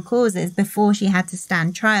natural causes before she had to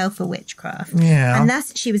stand trial for witchcraft. Yeah. And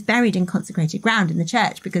thus she was buried in consecrated ground in the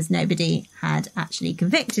church because nobody had actually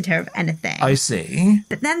convicted her of anything. I see.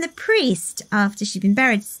 But then the priest, after she'd been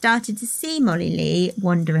buried, started to see Molly Lee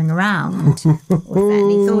wandering around. Or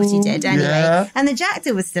certainly thought he did anyway. Yeah. And the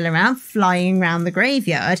jackdaw was still around, flying around the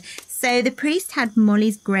graveyard. So the priest had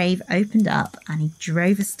Molly's grave opened up and he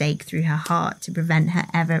drove a stake through her heart to prevent her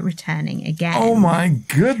ever returning again. Oh my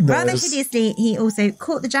goodness. Rather hideously, he also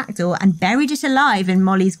caught the jackdaw and buried it alive in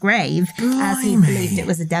Molly's grave as he believed it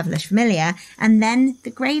was a devilish familiar. And then the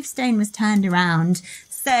gravestone was turned around.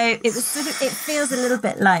 So it was it feels a little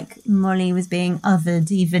bit like Molly was being othered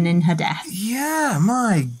even in her death. Yeah,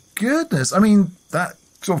 my goodness. I mean, that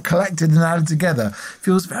sort of collected and added together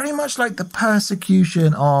feels very much like the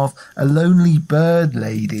persecution of a lonely bird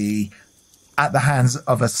lady at the hands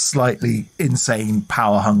of a slightly insane,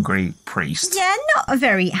 power-hungry priest. Yeah, not a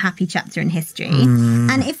very happy chapter in history.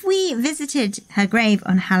 And if we visited her grave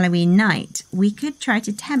on Halloween night, we could try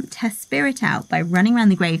to tempt her spirit out by running around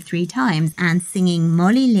the grave 3 times and singing,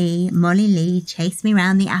 Molly Lee, chase me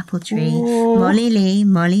round the apple tree. Molly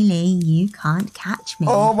Lee, you can't catch me.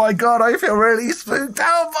 Oh my god, I feel really spooked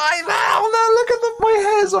out by that. Oh no, look at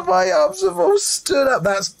my hairs on my arms have all stood up.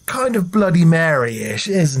 That's kind of Bloody Mary-ish,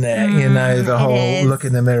 isn't it? You know, the whole is. look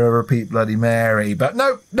in the mirror, repeat Bloody Mary. But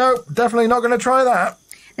no, definitely not going to try that.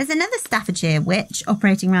 There's another Staffordshire witch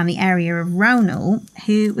operating around the area of Rownall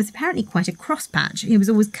who was apparently quite a crosspatch. He was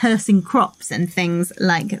always cursing crops and things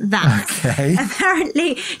like that. Okay.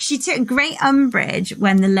 Apparently, she took great umbrage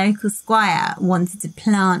when the local squire wanted to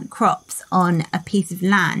plant crops on a piece of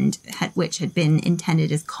land which had been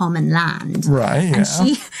intended as common land. Right, yeah.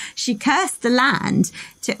 And she cursed the land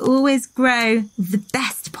to always grow the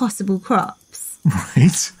best possible crops.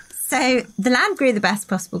 Right. So the land grew the best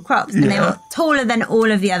possible crops and they were taller than all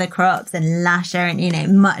of the other crops and lasher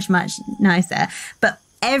and, much, much nicer. But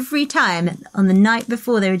every time on the night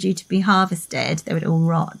before they were due to be harvested, they would all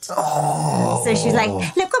rot. Oh. So she was like,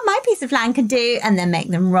 look what my piece of land could do, and then make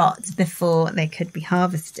them rot before they could be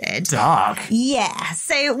harvested. Dark. Yeah.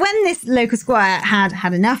 So when this local squire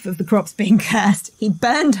had enough of the crops being cursed, he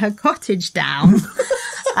burned her cottage down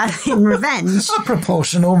in revenge. A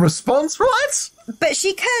proportional response, right? But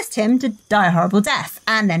she cursed him to die a horrible death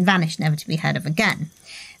and then vanished, never to be heard of again.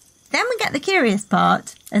 Then we get the curious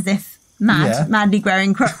part, as if madly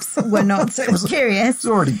growing crops were not curious. It's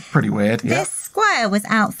already pretty weird. This squire was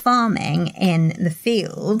out farming in the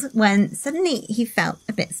field when suddenly he felt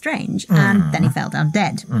a bit strange and then he fell down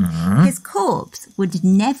dead. His corpse would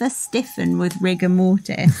never stiffen with rigor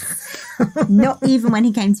mortis. Not even when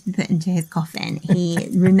he came to be put into his coffin. He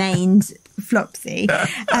remained flopsy.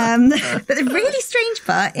 But the really strange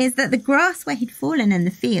part is that the grass where he'd fallen in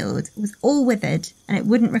the field was all withered and it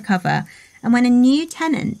wouldn't recover. And when a new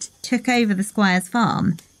tenant took over the squire's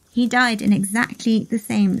farm, he died in exactly the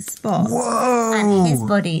same spot. Whoa! And his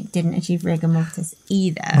body didn't achieve rigor mortis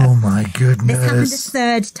either. Oh my goodness. This happened a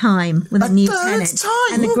third time with a new third tenant.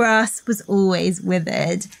 time? And the grass was always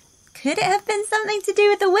withered. Could it have been something to do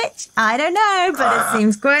with the witch? I don't know, but it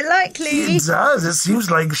seems quite likely. It does. It seems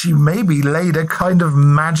like she maybe laid a kind of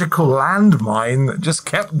magical landmine that just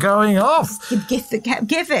kept going off. The gift that kept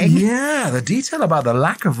giving. Yeah, the detail about the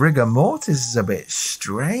lack of rigor mortis is a bit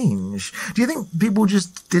strange. Do you think people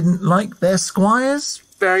just didn't like their squires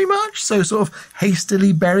very much, so sort of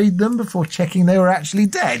hastily buried them before checking they were actually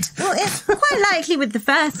dead? Well, it's quite likely with the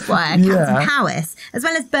first squire, Captain Powys, as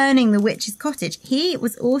well as burning the witch's cottage. He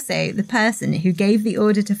was also the person who gave the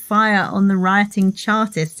order to fire on the rioting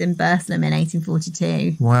Chartists in Burslem in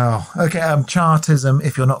 1842. Well, okay, Chartism,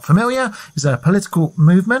 if you're not familiar, is a political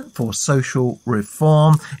movement for social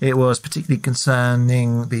reform. It was particularly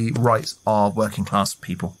concerning the rights of working class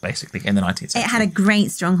people, basically, in the 19th century. It had a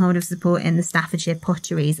great stronghold of support in the Staffordshire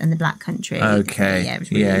potteries and the Black Country. Okay. Yeah, it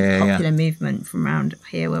was really a popular movement from around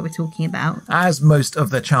here where we're talking about. As most of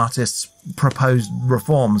the Chartists' proposed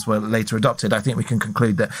reforms were later adopted, I think we can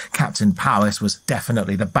conclude that Captain Powys was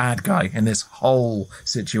definitely the bad guy in this whole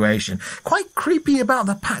situation. Quite creepy about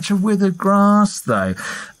the patch of withered grass, though.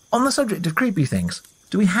 On the subject of creepy things,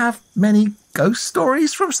 do we have many ghost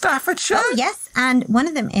stories from Staffordshire? Oh, yes, and one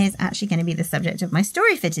of them is actually going to be the subject of my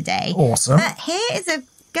story for today. Awesome. But here is a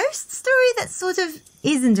ghost story that sort of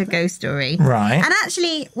isn't a ghost story. Right. And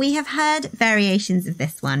actually, we have heard variations of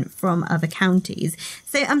this one from other counties.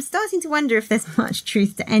 So I'm starting to wonder if there's much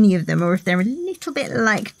truth to any of them, or if they're a little bit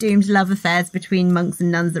like doomed love affairs between monks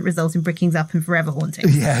and nuns that result in brickings up and forever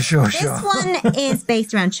hauntings. Yeah, sure. This one is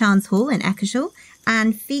based around Chance Hall in Eccleshall,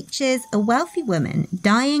 and features a wealthy woman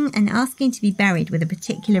dying and asking to be buried with a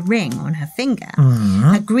particular ring on her finger.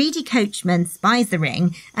 A greedy coachman spies the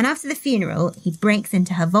ring, and after the funeral, he breaks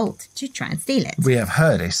into her vault to try and steal it. We have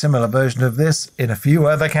heard a similar version of this in a few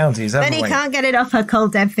other counties, haven't But we? he can't get it off her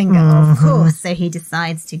cold dead finger, of course, so he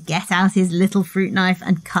decides to get out his little fruit knife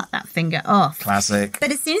and cut that finger off. Classic.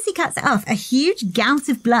 But as soon as he cuts it off, a huge gout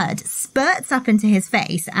of blood spurts up into his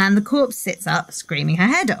face, and the corpse sits up, screaming her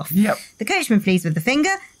head off. Yep. The coachman flees with the finger,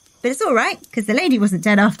 but it's all right, because the lady wasn't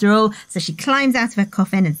dead after all, so she climbs out of her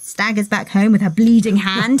coffin and staggers back home with her bleeding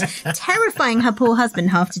hand, terrifying her poor husband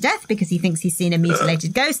half to death because he thinks he's seen a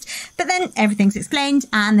mutilated ghost. But then everything's explained,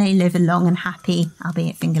 and they live a long and happy,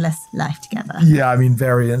 albeit fingerless, life together. Yeah, I mean,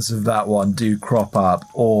 variants of that one do crop up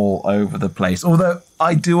all over the place. Although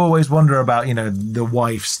I do always wonder about, you know, the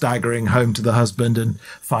wife staggering home to the husband and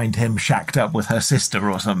find him shacked up with her sister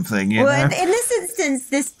or something, you Well, know? in this instance,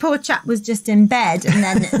 this poor chap was just in bed and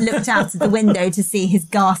then looked out of the window to see his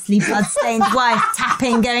ghastly blood-stained wife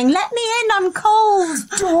tapping, going, "Let me in, I'm cold."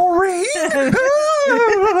 Doreen!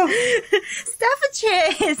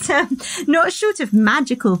 Staffordshire is not short of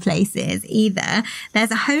magical places either.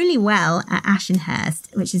 There's a holy well at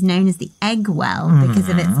Ashenhurst, which is known as the Egg Well because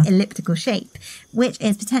of its elliptical shape, which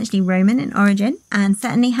is potentially Roman in origin and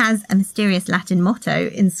certainly has a mysterious Latin motto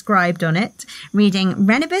inscribed on it, reading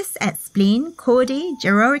 "Renibus et spleen cordi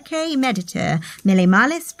gerorique meditur, mille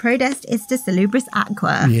malis prodest ista salubris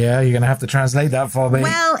aqua." Yeah, you're going to have to translate that for me.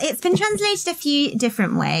 Well, it's been translated a few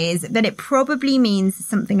different ways, but it probably means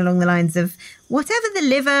something along the lines of, "Whatever the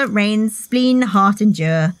liver, reins, spleen, heart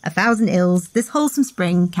endure, 1,000 ills this wholesome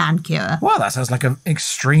spring can cure." Well, that sounds like an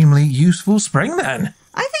extremely useful spring then.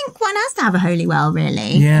 I think one has to have a holy well,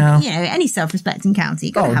 really. Yeah. You know, any self-respecting county,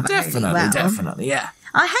 you've got to have a holy well. Definitely, yeah.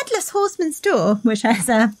 Our headless horseman's door, which has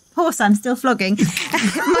a horse I'm still flogging,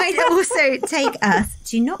 might also take us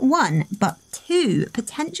to not one, but two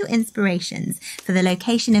potential inspirations for the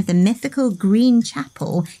location of the mythical Green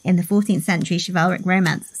Chapel in the 14th century chivalric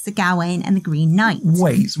romance, Sir Gawain and the Green Knight.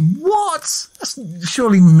 Wait, what? That's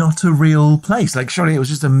surely not a real place. Like, surely it was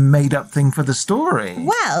just a made-up thing for the story.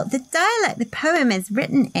 Well, the dialect the poem is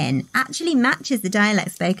written in actually matches the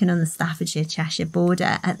dialect spoken on the Staffordshire-Cheshire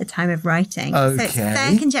border at the time of writing. Okay. So it's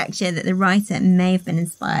fair conjecture that the writer may have been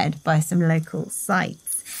inspired by some local sites.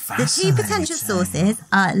 The two potential sources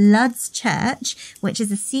are Lud's Church, which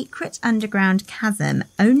is a secret underground chasm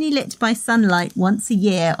only lit by sunlight once a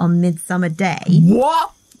year on Midsummer Day.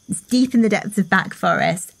 What? It's deep in the depths of Back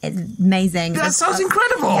Forest. It's amazing. That sounds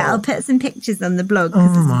incredible. Yeah, I'll put some pictures on the blog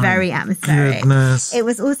because it's very atmospheric. Goodness. It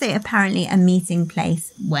was also apparently a meeting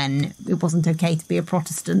place when it wasn't okay to be a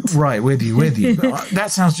Protestant. Right, with you.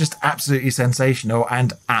 That sounds just absolutely sensational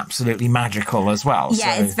and absolutely magical as well.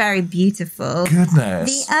 Yeah, so. it's very beautiful.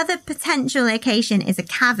 Goodness. The other potential location is a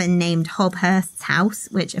cavern named Hobhurst's House,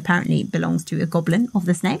 which apparently belongs to a goblin of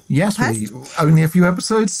this name. Yes, Hobhurst. only a few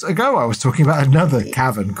episodes ago I was talking about another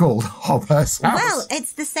cavern called Hobhurst House? Well,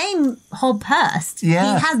 it's the same Hobhurst.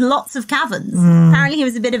 Yeah. He has lots of caverns. Apparently he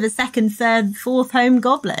was a bit of a second, third, fourth home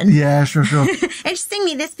goblin. Yeah, sure.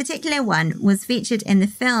 Interestingly, this particular one was featured in the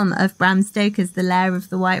film of Bram Stoker's The Lair of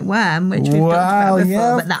the White Worm, which we've talked about before,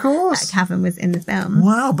 yeah, but of course. that cavern was in the film.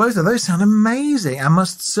 Wow, both of those sound amazing and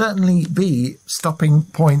must certainly be stopping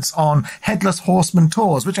points on Headless Horseman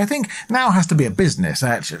tours, which I think now has to be a business,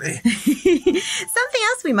 actually. Something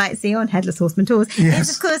else we might see on Headless Horseman tours Yes.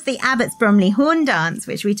 is, of course, the Abbots Bromley Horn Dance,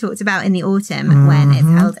 which we talked about in the autumn when it's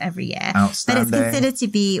held every year. Outstanding. But it's considered to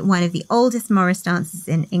be one of the oldest Morris dances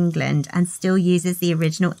in England and still uses the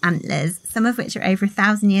original antlers, some of which are over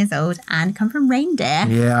 1,000 years old and come from reindeer.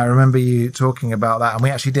 Yeah, I remember you talking about that. And we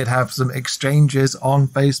actually did have some exchanges on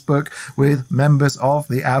Facebook with members of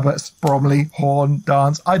the Abbots Bromley Horn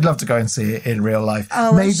Dance. I'd love to go and see it in real life.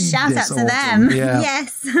 Oh, maybe shout out this to autumn. them. Yeah.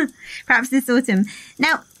 Yes, perhaps this autumn.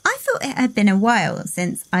 Now, I thought it had been a while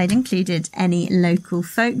since I'd included any local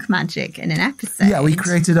folk magic in an episode. Yeah, we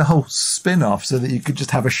created a whole spin-off so that you could just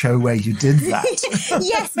have a show where you did that.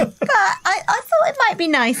 Yes, but I thought it might be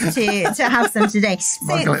nice to have some today.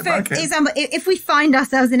 Smuggle it back for in. example, if we find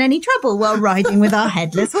ourselves in any trouble while riding with our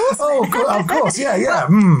headless horse, Of course, yeah.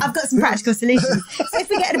 I've got some practical solutions. So if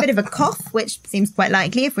we get a bit of a cough, which seems quite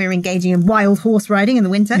likely if we're engaging in wild horse riding in the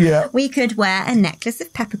winter, Yeah. we could wear a necklace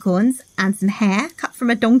of peppercorns and some hair cut from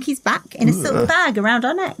a donkey's back in a silk bag around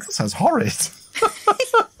our necks. Sounds horrid.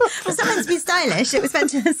 It was not meant to be stylish. It was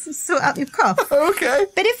meant to sort out your cough. Okay.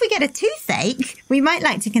 But if we get a toothache, we might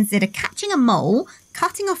like to consider catching a mole,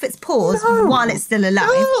 cutting off its paws while it's still alive.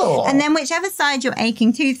 Oh. And then whichever side your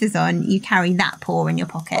aching tooth is on, you carry that paw in your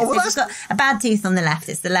pocket. Oh, well, so if you've got a bad tooth on the left,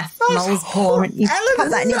 it's the left mole's paw, and you put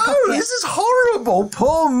that in your pocket. This is horrible.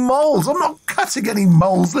 Poor moles. I'm not cutting any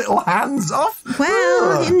moles' little hands off.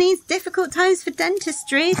 Well, Ugh. in these difficult times for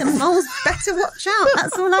dentistry, the moles better watch out.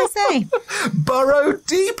 That's all I say. Burrow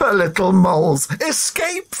deeper, little moles.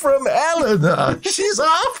 Escape from Eleanor. She's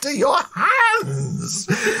after your hands.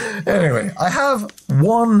 Anyway, I have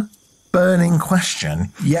one burning question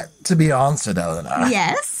yet to be answered, Eleanor.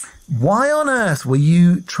 Yes. Why on earth were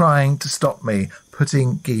you trying to stop me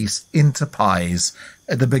putting geese into pies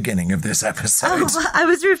at the beginning of this episode? Oh, well, I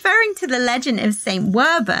was referring to the legend of Saint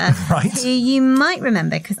Werber, Right. who you might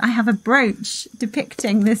remember because I have a brooch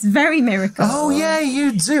depicting this very miracle. Oh, yeah,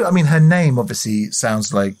 you do. I mean, her name obviously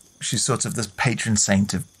sounds like she's sort of the patron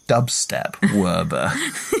saint of dubstep, Werber.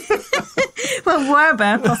 Well,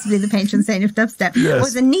 Werber, possibly the patron saint of dubstep, Yes.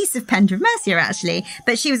 was a niece of Pender of Mercia, actually.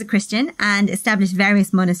 But she was a Christian and established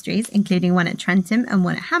various monasteries, including one at Trentham and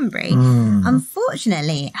one at Hanbury.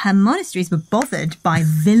 Unfortunately, her monasteries were bothered by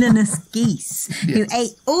villainous geese who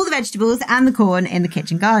ate all the vegetables and the corn in the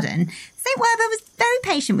kitchen garden. St. Werber was very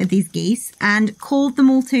patient with these geese and called them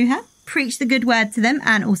all to her, preached the good word to them,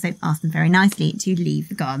 and also asked them very nicely to leave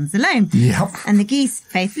the gardens alone. Yep. And the geese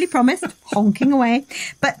faithfully promised, honking away.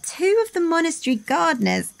 But two of the monastery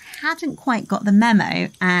gardeners hadn't quite got the memo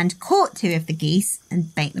and caught two of the geese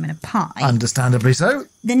and baked them in a pie. Understandably so.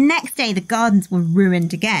 The next day, the gardens were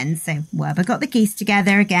ruined again, so Werber got the geese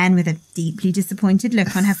together again with a deeply disappointed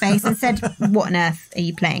look on her face and said, "What on earth are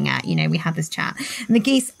you playing at? You know, we had this chat." And the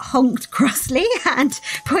geese honked crossly and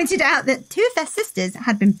pointed out that two of their sisters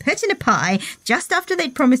had been put in a pie just after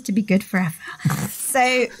they'd promised to be good forever. So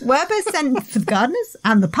Werber sent for the gardeners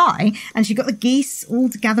and the pie, and she got the geese all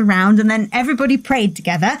to gather round, and then everybody prayed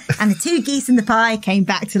together, and the two geese in the pie came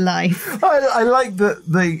back to life. I like that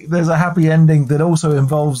there's a happy ending that also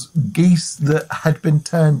involves geese that had been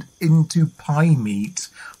turned into pie meat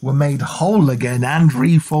were made whole again and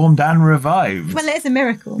reformed and revived. Well, it's a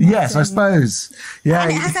miracle. Yes, I suppose. Yeah.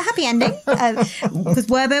 And it has a happy ending because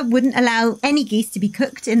Werber wouldn't allow any geese to be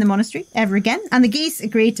cooked in the monastery ever again. And the geese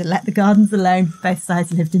agreed to let the gardens alone. Both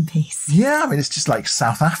sides lived in peace. Yeah, I mean, it's just like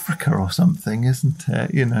South Africa or something, isn't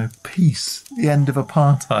it? You know, peace, the end of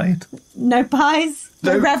apartheid. No pies,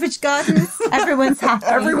 no ravaged gardens. Everyone's happy.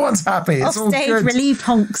 Everyone's happy. It's all Offstage good. relieved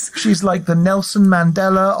honks. She's like the Nelson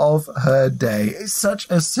Mandela of her day. It's such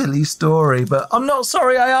a silly story, but I'm not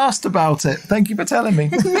sorry I asked about it. Thank you for telling me.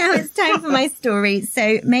 Now it's time for my story.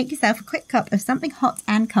 So make yourself a quick cup of something hot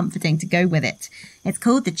and comforting to go with it. It's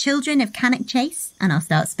called The Children of Cannock Chase, and I'll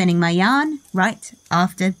start spinning my yarn right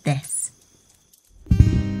after this.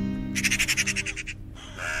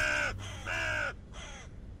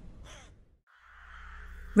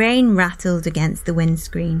 Rain rattled against the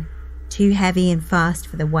windscreen, too heavy and fast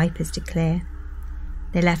for the wipers to clear.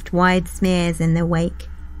 They left wide smears in their wake,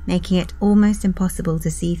 making it almost impossible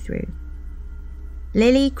to see through.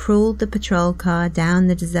 Lily crawled the patrol car down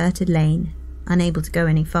the deserted lane, unable to go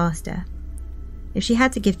any faster. If she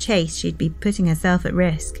had to give chase, she'd be putting herself at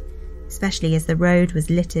risk, especially as the road was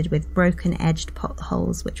littered with broken-edged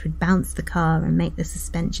potholes which would bounce the car and make the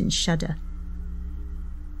suspension shudder.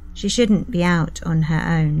 She shouldn't be out on her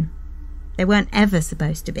own. They weren't ever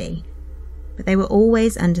supposed to be, but they were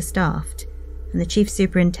always understaffed, and the chief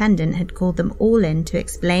superintendent had called them all in to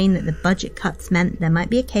explain that the budget cuts meant there might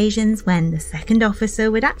be occasions when the second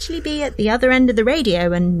officer would actually be at the other end of the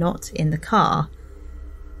radio and not in the car.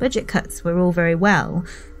 Budget cuts were all very well,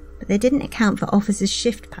 but they didn't account for officers'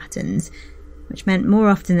 shift patterns, which meant more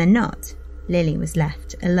often than not, Lily was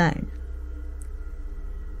left alone.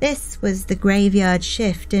 This was the graveyard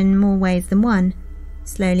shift in more ways than one,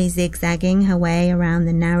 slowly zigzagging her way around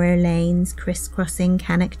the narrow lanes crisscrossing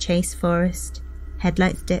Cannock Chase Forest,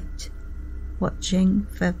 headlights dipped, watching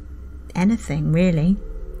for anything really.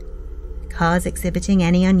 Cars exhibiting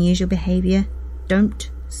any unusual behaviour. Don't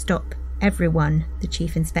stop everyone, the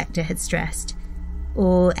chief inspector had stressed,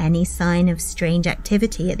 or any sign of strange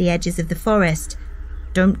activity at the edges of the forest.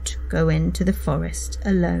 Don't go into the forest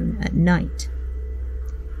alone at night.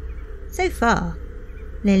 So far,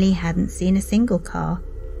 Lily hadn't seen a single car,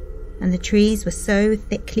 and the trees were so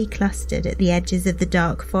thickly clustered at the edges of the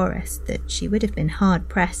dark forest that she would have been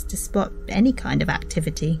hard-pressed to spot any kind of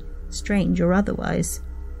activity, strange or otherwise.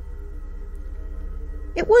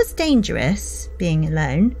 It was dangerous, being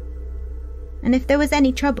alone, and if there was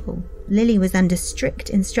any trouble, Lily was under strict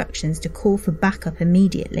instructions to call for backup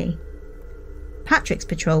immediately. Patrick's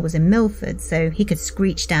patrol was in Milford, so he could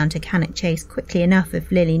screech down to Cannock Chase quickly enough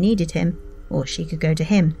if Lily needed him, or she could go to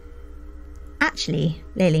him. Actually,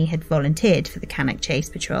 Lily had volunteered for the Cannock Chase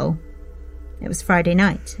patrol. It was Friday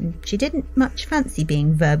night, and she didn't much fancy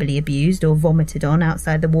being verbally abused or vomited on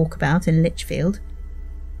outside the walkabout in Lichfield.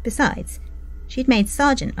 Besides, she'd made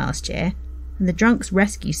sergeant last year, and the drunks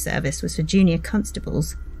rescue service was for junior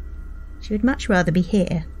constables. She would much rather be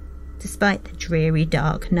here, despite the dreary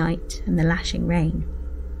dark night and the lashing rain.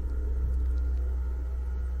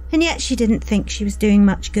 And yet she didn't think she was doing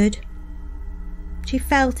much good. She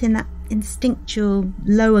felt in that instinctual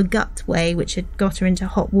lower gut way which had got her into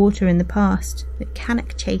hot water in the past that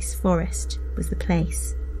Cannock Chase Forest was the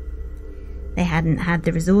place. They hadn't had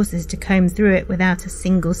the resources to comb through it without a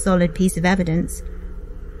single solid piece of evidence,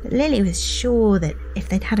 but Lily was sure that if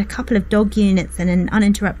they'd had a couple of dog units and an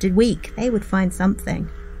uninterrupted week, they would find something.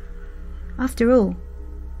 After all,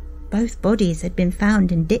 both bodies had been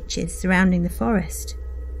found in ditches surrounding the forest,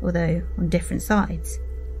 although on different sides.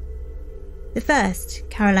 The first,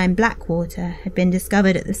 Caroline Blackwater, had been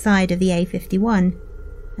discovered at the side of the A51,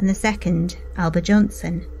 and the second, Alba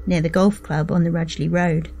Johnson, near the golf club on the Rudgley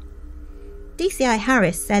Road. DCI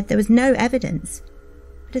Harris said there was no evidence,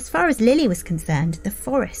 but as far as Lily was concerned, the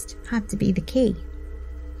forest had to be the key.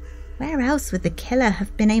 Where else would the killer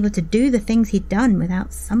have been able to do the things he'd done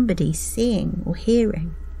without somebody seeing or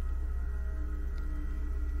hearing?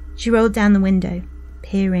 She rolled down the window,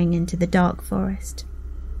 peering into the dark forest.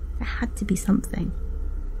 There had to be something.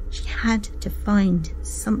 She had to find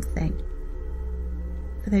something.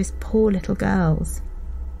 For those poor little girls.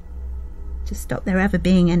 To stop there ever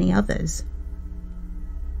being any others.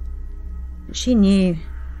 But she knew,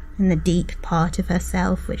 in the deep part of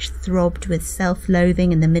herself which throbbed with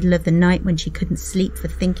self-loathing in the middle of the night when she couldn't sleep for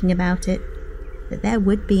thinking about it, that there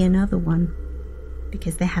would be another one,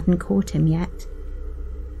 because they hadn't caught him yet.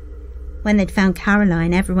 When they'd found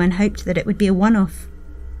Caroline, everyone hoped that it would be a one-off,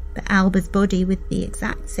 but Alba's body with the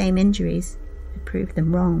exact same injuries had proved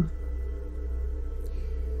them wrong.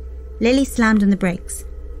 Lily slammed on the brakes,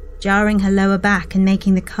 jarring her lower back and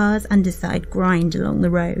making the car's underside grind along the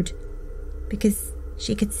road, because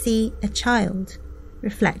she could see a child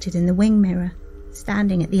reflected in the wing mirror,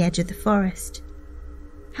 standing at the edge of the forest.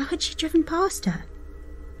 How had she driven past her?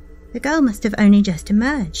 The girl must have only just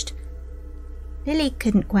emerged. Lily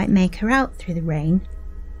couldn't quite make her out through the rain,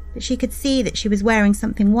 but she could see that she was wearing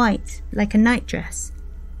something white, like a nightdress.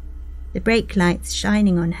 The brake lights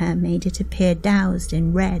shining on her made it appear doused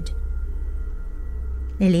in red.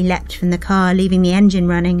 Lily leapt from the car, leaving the engine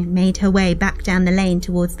running, and made her way back down the lane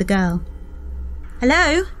towards the girl.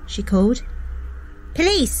 "Hello?" she called.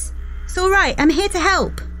 "Police! It's all right, I'm here to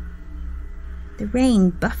help." The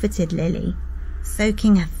rain buffeted Lily,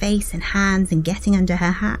 soaking her face and hands and getting under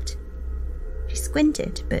her hat. She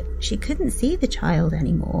squinted, but she couldn't see the child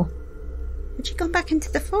anymore. Had she gone back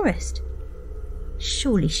into the forest?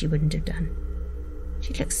 Surely she wouldn't have done.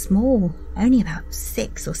 She looked small, only about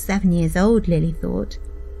 6 or 7 years old, Lily thought,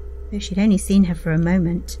 though she'd only seen her for a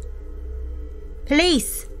moment.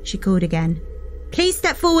 "Police!" she called again. "Please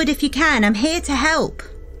step forward if you can, I'm here to help."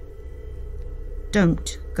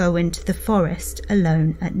 Don't go into the forest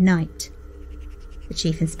alone at night. The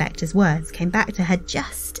Chief Inspector's words came back to her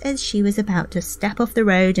just as she was about to step off the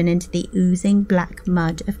road and into the oozing black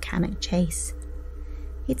mud of Cannock Chase.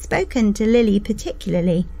 He'd spoken to Lily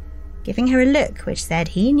particularly, giving her a look which said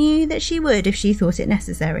he knew that she would if she thought it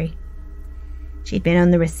necessary. She'd been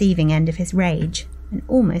on the receiving end of his rage, and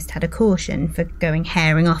almost had a caution for going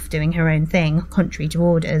herring off doing her own thing, contrary to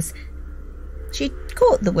orders. She'd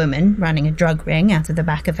caught the woman running a drug ring out of the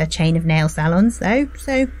back of her chain of nail salons, though,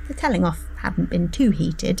 so the telling off hadn't been too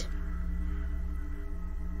heated.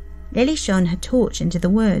 Lily shone her torch into the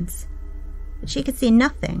woods, but she could see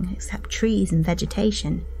nothing except trees and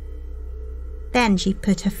vegetation. Then she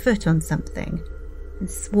put her foot on something and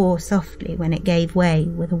swore softly when it gave way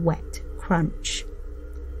with a wet crunch.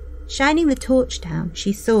 Shining the torch down,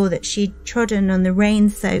 she saw that she'd trodden on the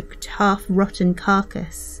rain-soaked, half-rotten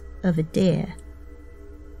carcass of a deer.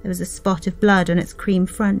 There was a spot of blood on its cream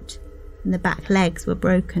front, and the back legs were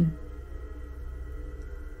broken.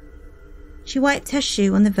 She wiped her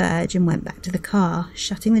shoe on the verge and went back to the car,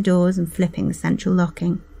 shutting the doors and flipping the central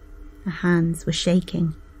locking. Her hands were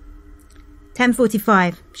shaking.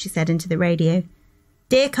 10:45, she said into the radio.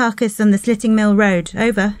 Deer carcass on the Slitting Mill Road,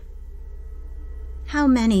 over. How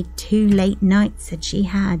many too late nights had she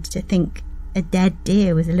had to think a dead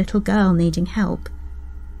deer was a little girl needing help?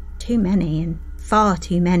 Too many, and far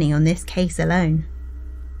too many on this case alone.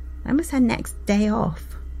 When was her next day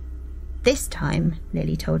off? This time,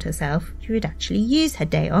 Lily told herself, she would actually use her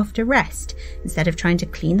day off to rest, instead of trying to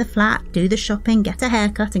clean the flat, do the shopping, get a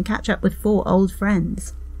haircut and catch up with 4 old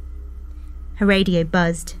friends. Her radio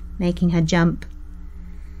buzzed, making her jump.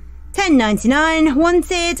 10.99,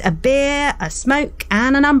 wanted, a beer, a smoke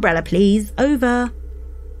and an umbrella please, over.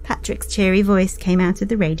 Patrick's cheery voice came out of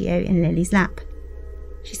the radio in Lily's lap.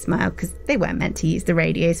 She smiled because they weren't meant to use the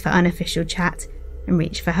radios for unofficial chat, and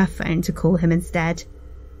reached for her phone to call him instead.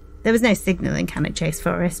 There was no signal in Cannock Chase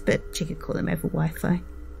Forest, but she could call him over Wi-Fi.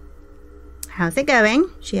 How's it going?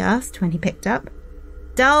 She asked when he picked up.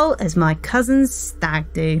 Dull as my cousin's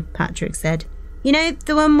stag do, Patrick said. You know,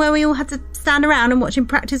 the one where we all had to stand around and watch him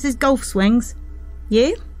practice his golf swings.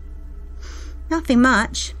 You? Nothing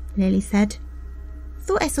much, Lily said.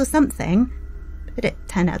 Thought I saw something, but it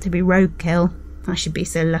turned out to be roadkill. I should be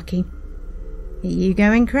so lucky. Are you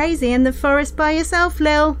going crazy in the forest by yourself,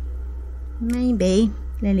 Lil? Maybe,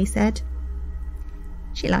 Lily said.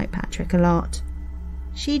 She liked Patrick a lot.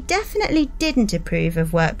 She definitely didn't approve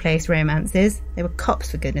of workplace romances. They were cops,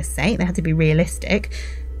 for goodness sake. They had to be realistic.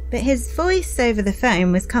 But his voice over the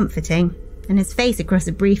phone was comforting, and his face across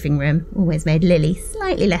a briefing room always made Lily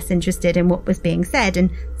slightly less interested in what was being said and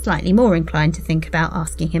slightly more inclined to think about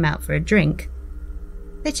asking him out for a drink.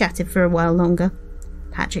 They chatted for a while longer,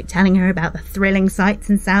 Patrick telling her about the thrilling sights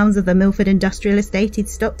and sounds of the Milford industrial estate he'd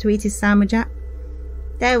stopped to eat his sandwich at.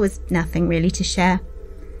 There was nothing really to share,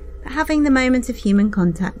 but having the moment of human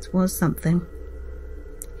contact was something.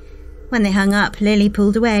 When they hung up, Lily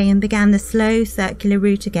pulled away and began the slow, circular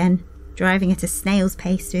route again, driving at a snail's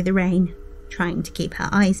pace through the rain, trying to keep her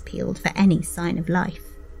eyes peeled for any sign of life.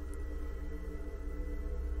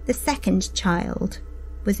 The second child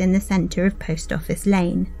was in the centre of Post Office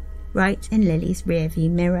Lane, right in Lily's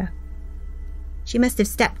rearview mirror. She must have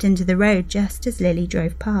stepped into the road just as Lily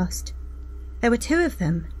drove past. There were 2 of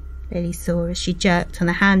them, Lily saw as she jerked on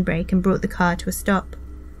the handbrake and brought the car to a stop.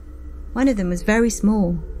 One of them was very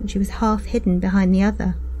small, and she was half hidden behind the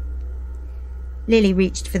other. Lily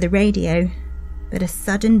reached for the radio, but a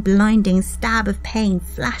sudden blinding stab of pain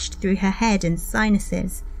flashed through her head and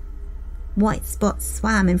sinuses. White spots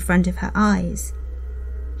swam in front of her eyes.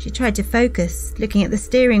 She tried to focus, looking at the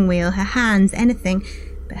steering wheel, her hands, anything,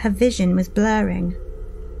 but her vision was blurring.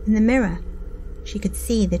 In the mirror, she could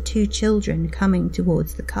see the 2 children coming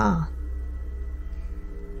towards the car.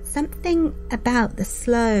 Something about the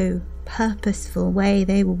slow, purposeful way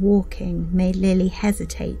they were walking made Lily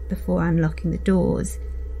hesitate before unlocking the doors.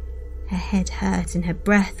 Her head hurt and her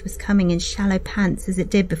breath was coming in shallow pants as it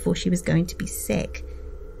did before she was going to be sick.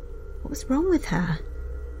 What was wrong with her?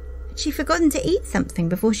 Had she forgotten to eat something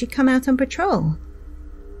before she'd come out on patrol?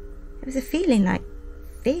 There was a feeling like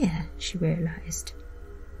fear, she realised.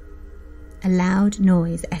 A loud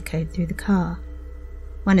noise echoed through the car.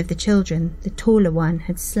 One of the children, the taller one,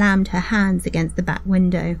 had slammed her hands against the back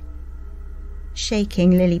window.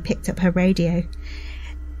 Shaking, Lily picked up her radio.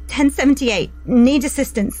 1078, need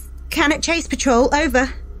assistance. Cannock Chase Patrol,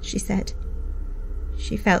 over, she said.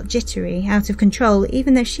 She felt jittery, out of control,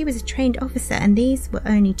 even though she was a trained officer and these were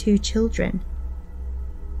only 2 children.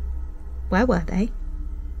 Where were they?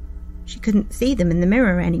 She couldn't see them in the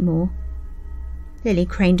mirror anymore. Lily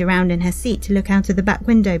craned around in her seat to look out of the back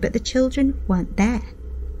window, but the children weren't there.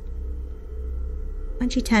 When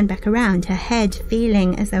she turned back around, her head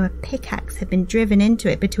feeling as though a pickaxe had been driven into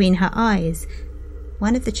it between her eyes,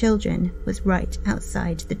 one of the children was right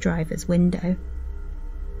outside the driver's window.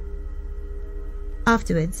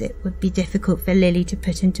 Afterwards, it would be difficult for Lily to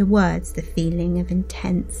put into words the feeling of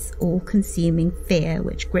intense, all-consuming fear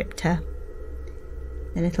which gripped her.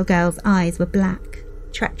 The little girl's eyes were black,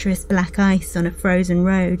 treacherous black ice on a frozen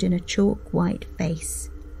road in a chalk-white face.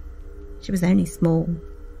 She was only small.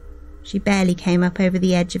 She barely came up over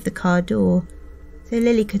the edge of the car door, so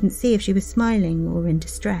Lily couldn't see if she was smiling or in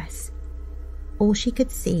distress. All she could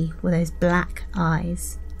see were those black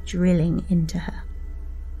eyes drilling into her.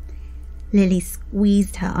 Lily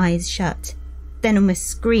squeezed her eyes shut, then almost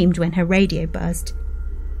screamed when her radio buzzed.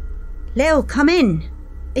 "Lil, come in!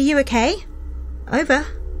 Are you okay? Over."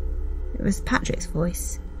 It was Patrick's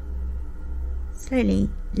voice. Slowly,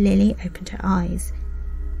 Lily opened her eyes.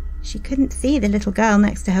 She couldn't see the little girl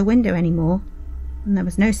next to her window anymore, and there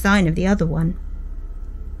was no sign of the other one.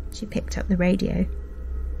 She picked up the radio.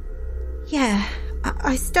 "Yeah,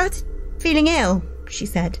 I started feeling ill," she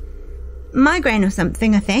said. "Migraine or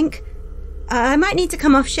something, I think. I might need to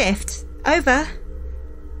come off shift. Over."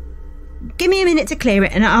 "Give me a minute to clear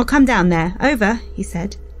it and I'll come down there. Over," he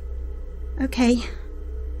said. "Okay."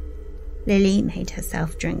 Lily made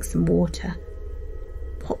herself drink some water.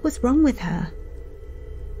 What was wrong with her?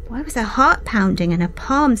 Why was her heart pounding and her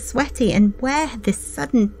palms sweaty, and where had this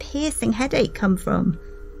sudden piercing headache come from?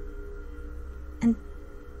 And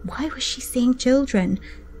why was she seeing children?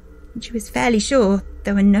 And she was fairly sure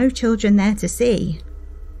there were no children there to see.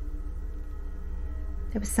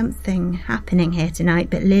 There was something happening here tonight,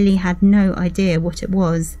 but Lily had no idea what it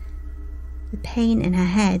was. The pain in her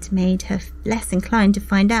head made her less inclined to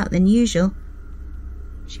find out than usual.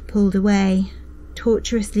 She pulled away,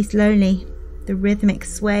 tortuously slowly, the rhythmic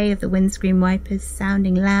sway of the windscreen wipers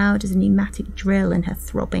sounding loud as a pneumatic drill in her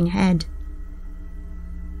throbbing head.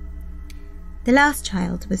 The last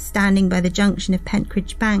child was standing by the junction of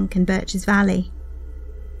Pentridge Bank and Birches Valley.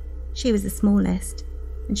 She was the smallest,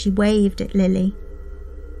 and she waved at Lily.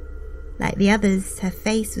 Like the others, her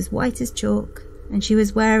face was white as chalk, and she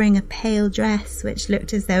was wearing a pale dress which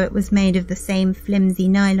looked as though it was made of the same flimsy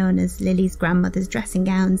nylon as Lily's grandmother's dressing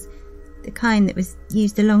gowns, the kind that was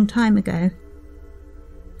used a long time ago.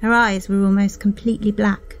 Her eyes were almost completely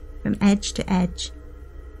black, from edge to edge.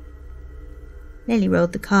 Lily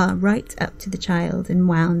rolled the car right up to the child and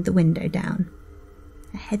wound the window down.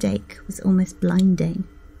 Her headache was almost blinding.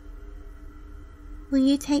 "Will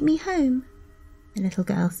you take me home?" the little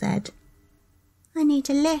girl said. "I need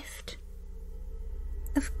a lift."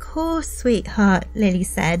 "Of course, sweetheart," Lily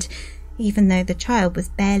said, even though the child was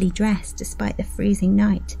barely dressed despite the freezing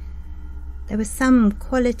night. There was some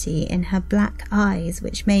quality in her black eyes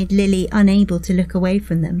which made Lily unable to look away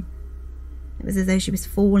from them. It was as though she was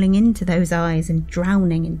falling into those eyes and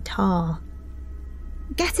drowning in tar.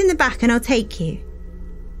 "Get in the back and I'll take you."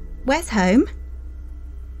 "Where's home?"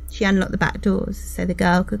 She unlocked the back doors so the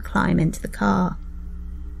girl could climb into the car.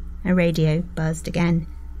 Her radio buzzed again.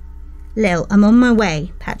 "Lil, I'm on my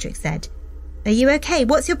way," Patrick said. "Are you okay?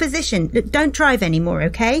 What's your position? Look, don't drive anymore,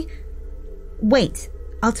 okay?" "Wait,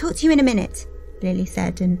 I'll talk to you in a minute," Lily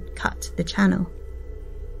said and cut the channel.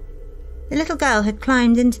 The little girl had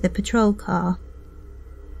climbed into the patrol car.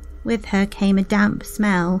 With her came a damp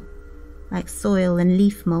smell, like soil and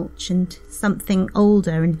leaf mulch, and something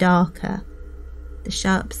older and darker, the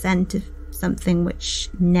sharp scent of something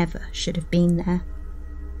which never should have been there.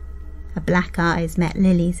 Her black eyes met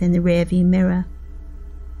Lily's in the rearview mirror.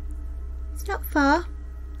 "It's not far,"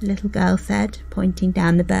 the little girl said, pointing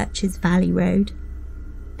down the Birches Valley Road.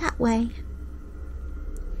 "That way."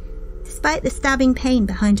 Despite the stabbing pain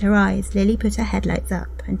behind her eyes, Lily put her headlights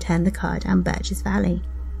up and turned the car down Birches Valley.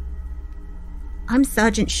 "I'm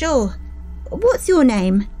Sergeant Shaw. What's your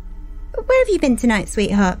name? Where have you been tonight,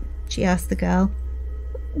 sweetheart?" she asked the girl.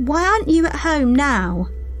 "Why aren't you at home now?"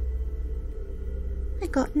 "I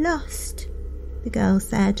got lost," the girl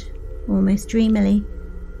said, almost dreamily,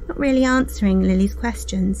 not really answering Lily's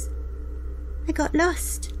questions. "I got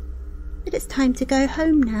lost, but it's time to go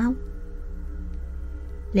home now."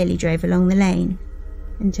 Lily drove along the lane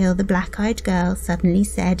until the black-eyed girl suddenly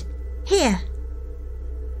said, "Here!"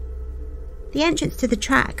 The entrance to the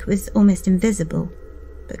track was almost invisible,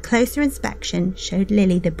 but closer inspection showed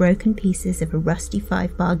Lily the broken pieces of a rusty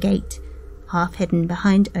 5-bar gate, half hidden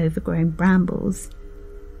behind overgrown brambles.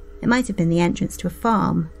 It might have been the entrance to a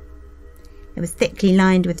farm. It was thickly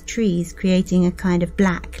lined with trees, creating a kind of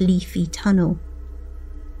black, leafy tunnel.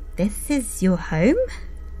 "This is your home?"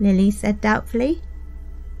 Lily said doubtfully.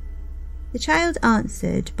 The child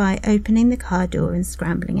answered by opening the car door and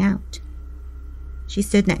scrambling out. She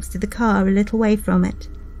stood next to the car, a little way from it,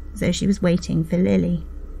 as though she was waiting for Lily.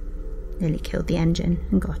 Lily killed the engine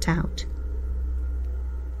and got out.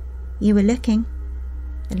 "You were looking,"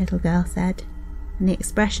 the little girl said, and the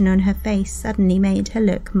expression on her face suddenly made her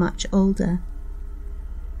look much older.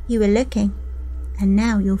 "You were looking, and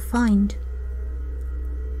now you'll find."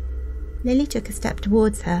 Lily took a step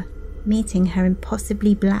towards her, meeting her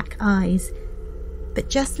impossibly black eyes, but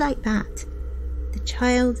just like that, the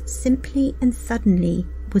child simply and suddenly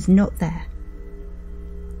was not there.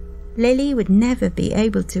 Lily would never be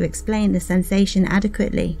able to explain the sensation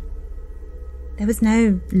adequately. There was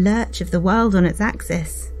no lurch of the world on its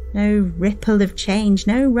axis, no ripple of change,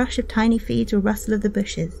 no rush of tiny feet or rustle of the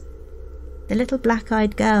bushes. The little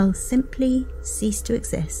black-eyed girl simply ceased to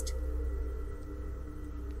exist.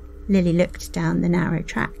 Lily looked down the narrow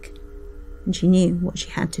track, and she knew what she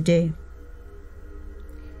had to do.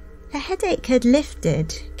 Her headache had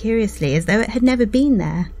lifted, curiously, as though it had never been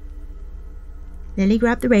there. Lily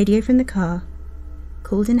grabbed the radio from the car,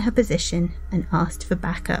 called in her position, and asked for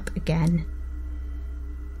backup again.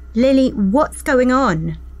 "Lily, what's going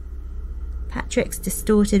on?" Patrick's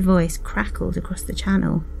distorted voice crackled across the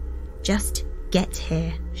channel. "Just get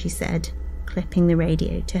here," she said, clipping the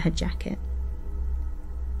radio to her jacket.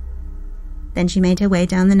 Then she made her way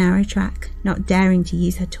down the narrow track, not daring to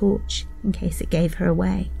use her torch in case it gave her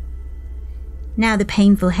away. Now the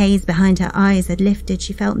painful haze behind her eyes had lifted,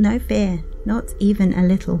 she felt no fear, not even a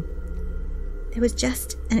little. There was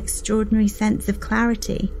just an extraordinary sense of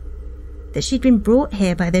clarity, that she'd been brought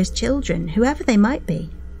here by those children, whoever they might be,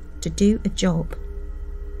 to do a job.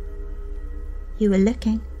 "You were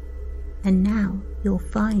looking, and now you'll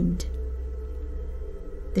find."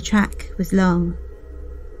 The track was long,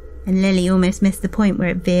 and Lily almost missed the point where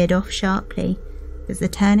it veered off sharply, as the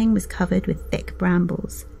turning was covered with thick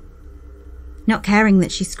brambles. Not caring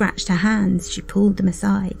that she scratched her hands, she pulled them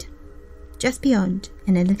aside. Just beyond,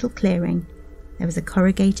 in a little clearing, there was a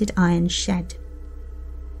corrugated iron shed.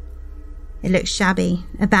 It looked shabby,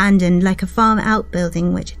 abandoned, like a farm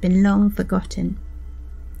outbuilding which had been long forgotten.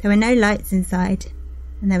 There were no lights inside,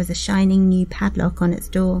 and there was a shining new padlock on its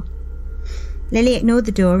door. Lily ignored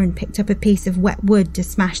the door and picked up a piece of wet wood to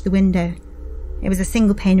smash the window. It was a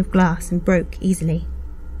single pane of glass and broke easily.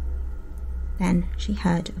 Then she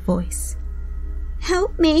heard a voice.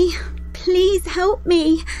 "Help me! Please help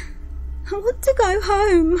me! I want to go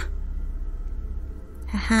home!"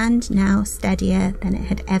 Her hand now steadier than it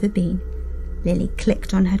had ever been, Lily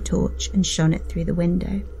clicked on her torch and shone it through the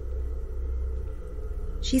window.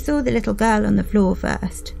 She saw the little girl on the floor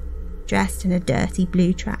first, dressed in a dirty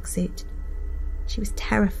blue tracksuit. She was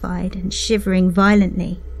terrified and shivering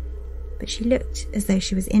violently, but she looked as though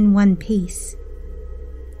she was in one piece.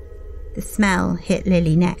 The smell hit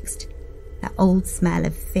Lily next, that old smell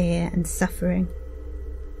of fear and suffering.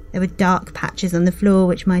 There were dark patches on the floor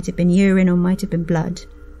which might have been urine or might have been blood,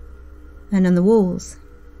 and on the walls.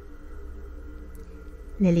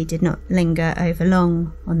 Lily did not linger over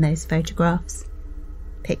long on those photographs,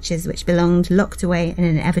 pictures which belonged locked away in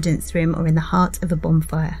an evidence room or in the heart of a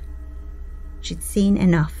bonfire. She'd seen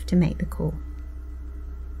enough to make the call.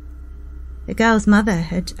 The girl's mother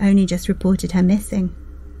had only just reported her missing.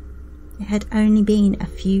 It had only been a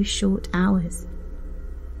few short hours.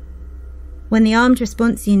 When the armed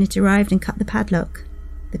response unit arrived and cut the padlock,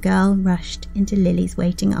 the girl rushed into Lily's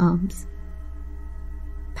waiting arms.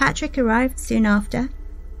 Patrick arrived soon after,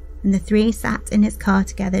 and the three sat in his car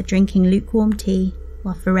together drinking lukewarm tea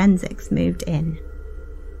while forensics moved in.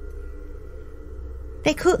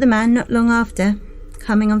 They caught the man not long after,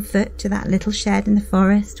 coming on foot to that little shed in the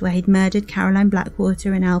forest where he'd murdered Caroline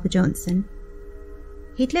Blackwater and Alba Johnson.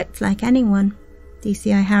 He'd looked like anyone,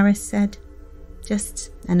 DCI Harris said,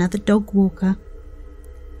 just another dog walker.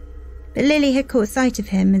 But Lily had caught sight of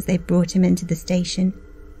him as they brought him into the station,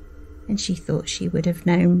 and she thought she would have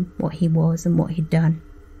known what he was and what he'd done.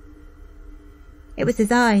 It was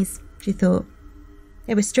his eyes, she thought.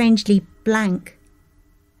 They were strangely blank,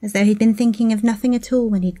 as though he'd been thinking of nothing at all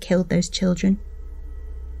when he'd killed those children.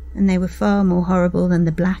 And they were far more horrible than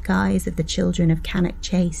the black eyes of the children of Cannock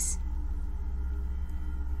Chase.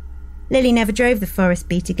 Lily never drove the forest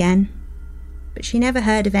beat again, but she never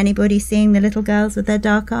heard of anybody seeing the little girls with their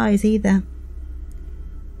dark eyes either.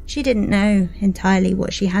 She didn't know entirely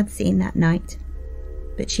what she had seen that night,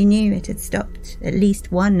 but she knew it had stopped at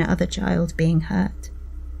least one other child being hurt.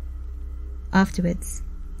 Afterwards,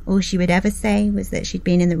 all she would ever say was that she'd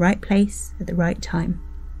been in the right place at the right time,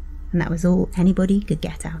 and that was all anybody could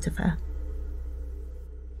get out of her.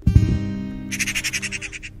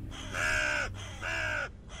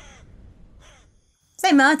 So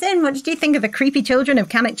Hi, Martin. What did you think of the creepy children of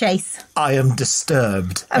Cannock Chase? I am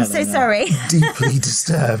disturbed. I'm so sorry. Deeply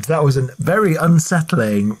disturbed. That was a very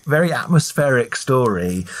unsettling, very atmospheric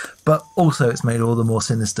story, but also it's made all the more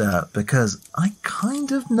sinister because I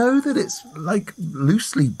kind of know that it's like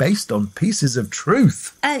loosely based on pieces of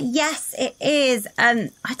truth. Yes, it is. I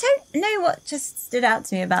don't know what just stood out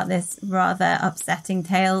to me about this rather upsetting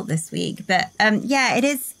tale this week, but yeah, it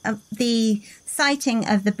is the sighting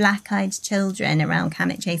of the black-eyed children around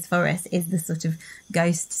Cannock Chase Forest is the sort of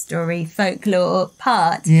ghost story folklore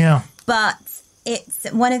part. Yeah. But it's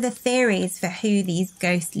one of the theories for who these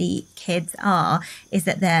ghostly kids are is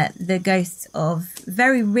that they're the ghosts of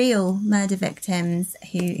very real murder victims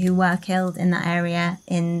who were killed in that area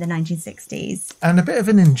in the 1960s. And a bit of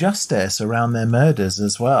an injustice around their murders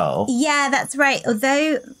as well. Yeah, that's right.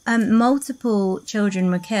 Although multiple children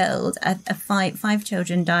were killed, five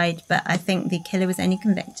children died, but I think the killer was only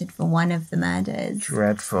convicted for one of the murders.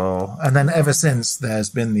 Dreadful. And then ever since, there's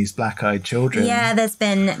been these black-eyed children. Yeah, there's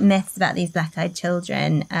been myths about these black-eyed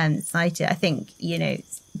children cited. I think,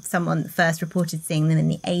 someone first reported seeing them in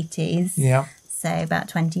the 80s. Yeah. So about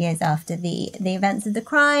 20 years after the events of the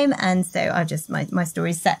crime. And so my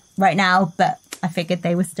story's set right now, but I figured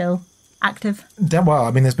they were still active. Well,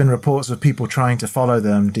 I mean, there's been reports of people trying to follow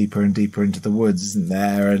them deeper and deeper into the woods, isn't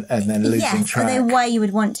there? And then losing track. Although why you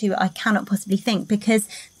would want to, I cannot possibly think, because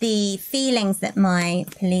the feelings that my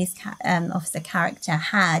police officer character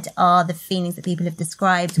had are the feelings that people have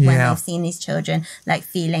described when they've seen these children, like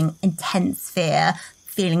feeling intense fear,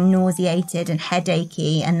 feeling nauseated and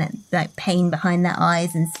headachy and like pain behind their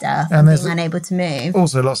eyes and stuff, and being unable to move.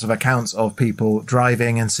 Also lots of accounts of people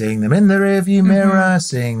driving and seeing them in the rearview mirror,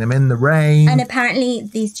 seeing them in the rain. And apparently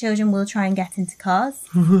these children will try and get into cars.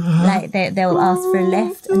 Like they'll ask for a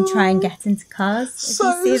lift and try and get into cars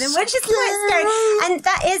if you see them, which is quite scary. And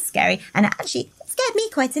that is scary. And actually it scared me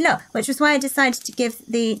quite a lot, which was why I decided to give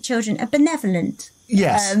the children a benevolent.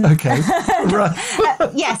 Yes, okay. Right.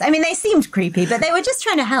 Yes, I mean, they seemed creepy, but they were just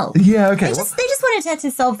trying to help. Yeah, okay. They just wanted her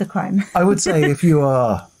to solve the crime. I would say if you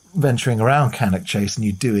are venturing around Cannock Chase and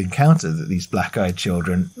you do encounter these black-eyed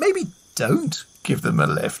children, maybe don't give them a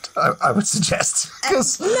lift, I would suggest.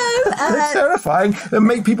 Because they're terrifying and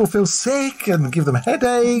make people feel sick and give them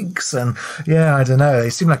headaches. And yeah, I don't know. They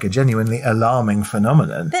seem like a genuinely alarming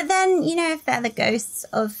phenomenon. But then, if they're the ghosts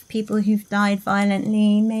of people who've died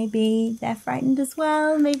violently, maybe they're frightened as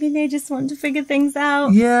well. Maybe they just want to figure things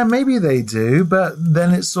out. Yeah, maybe they do. But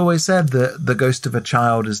then it's always said that the ghost of a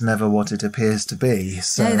child is never what it appears to be.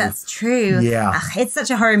 So, no, that's true. Yeah. It's such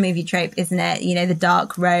a horror movie trope, isn't it? The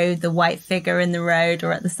dark road, the white figure in the road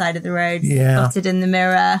or at the side of the road, spotted in the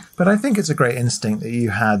mirror. But I think it's a great instinct that you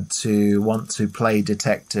had to want to play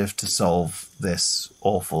detective to solve this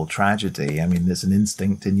awful tragedy. I mean, there's an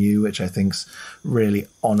instinct in you which I think's really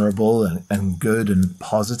honourable and good and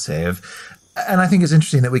positive. And I think it's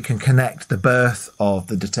interesting that we can connect the birth of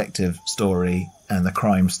the detective story and the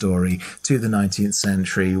crime story to the 19th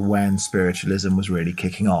century when spiritualism was really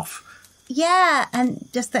kicking off. Yeah, and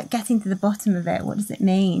just that getting to the bottom of it, what does it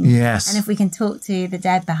mean? Yes. And if we can talk to the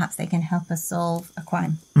dead, perhaps they can help us solve a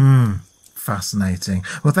crime. Fascinating.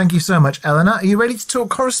 Well, thank you so much, Eleanor. Are you ready to talk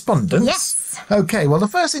correspondence? Yes. Okay, well, the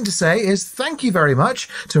first thing to say is thank you very much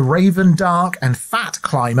to Raven Dark and Fat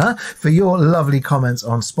Climber for your lovely comments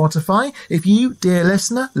on Spotify. If you, dear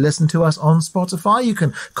listener, listen to us on Spotify, you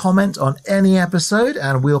can comment on any episode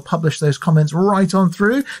and we'll publish those comments right on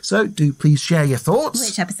through. So do please share your thoughts.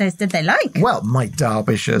 Which episodes did they like? Well, my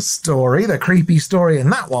Derbyshire story, the creepy story in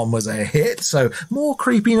that one was a hit, so more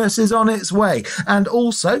creepiness is on its way. And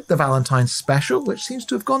also the Valentine's special, which seems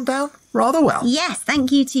to have gone down rather well. Yes,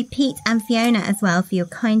 thank you to Pete and Fiona as well for your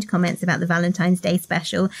kind comments about the Valentine's Day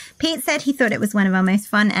special. Pete said he thought it was one of our most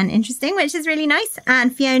fun and interesting, which is really nice.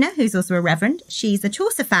 And Fiona, who's also a reverend, she's a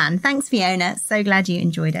Chaucer fan. Thanks, Fiona. So glad you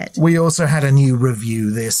enjoyed it. We also had a new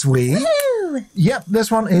review this week. Woohoo! Yep,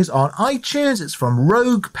 this one is on iTunes. It's from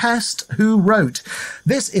Rogue Pest, who wrote,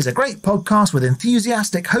 "This is a great podcast with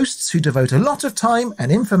enthusiastic hosts who devote a lot of time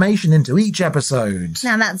and information into each episode."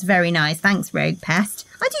 Now that's very nice. Thanks, Rogue Pest.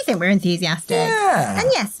 I do think we're enthusiastic. Yeah. And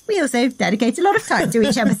yes, we also dedicate a lot of time to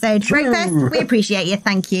each episode. Rogue Pest, we appreciate you.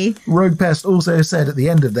 Thank you. Rogue Pest also said at the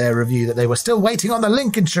end of their review that they were still waiting on the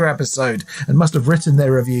Lincolnshire episode and must have written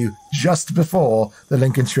their review just before the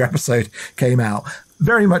Lincolnshire episode came out.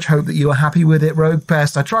 Very much hope that you are happy with it, Rogue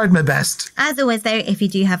Pest. I tried my best. As always, though, if you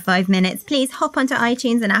do have 5 minutes, please hop onto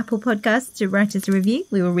iTunes and Apple Podcasts to write us a review.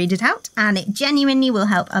 We will read it out, and it genuinely will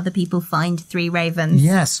help other people find Three Ravens.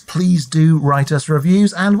 Yes, please do write us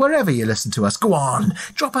reviews, and wherever you listen to us, go on,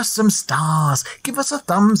 drop us some stars, give us a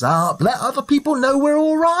thumbs up, let other people know we're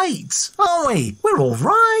all right. Aren't we? We're all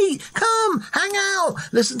right. Come, hang out,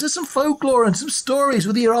 listen to some folklore and some stories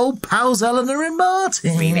with your old pals Eleanor and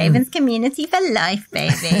Martin. Three Ravens community for life,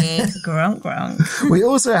 baby. Gronk, gronk. We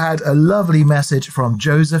also had a lovely message from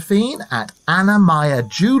Josephine at Anna Maya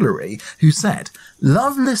Jewellery, who said,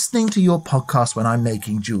 "Love listening to your podcast when I'm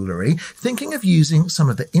making jewellery, thinking of using some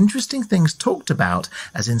of the interesting things talked about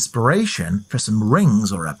as inspiration for some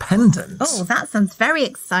rings or a pendant." Oh, that sounds very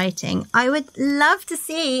exciting. I would love to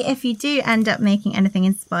see if you do end up making anything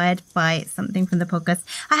inspired by something from the podcast.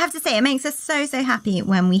 I have to say, it makes us so happy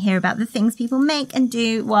when we hear about the things people make and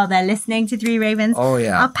do while they're listening to Three Ravens. Oh,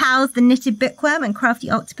 yeah. Our pals, the Knitted Bookworm and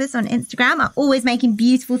Crafty Octopus on Instagram, are always making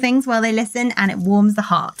beautiful things while they listen, and it warms the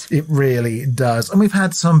heart. It really does. And we've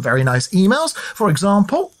had some very nice emails. For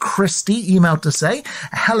example, Christy emailed to say,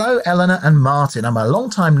 "Hello, Eleanor and Martin. I'm a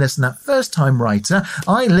long-time listener, first-time writer.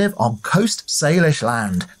 I live on Coast Salish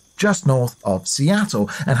land, just north of Seattle,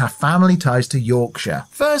 and have family ties to Yorkshire.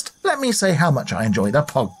 First, let me say how much I enjoy the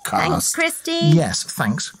podcast." Thanks, Christy. Yes,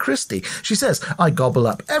 thanks, Christy. She says, "I gobble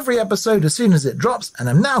up every episode as soon as it drops, and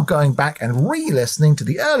I'm now going back and re-listening to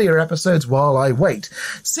the earlier episodes while I wait.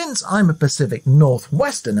 Since I'm a Pacific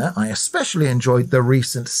Northwesterner, I especially enjoyed the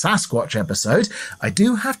recent Sasquatch episode. I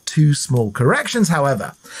do have 2 small corrections,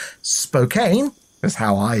 however. Spokane is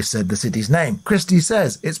how I said the city's name. Christy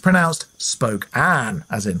says it's pronounced Spoke-Anne,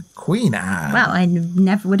 as in Queen Anne." Well, I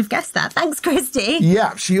never would have guessed that. Thanks, Christy.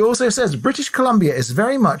 Yeah, she also says British Columbia is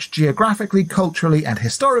very much geographically, culturally and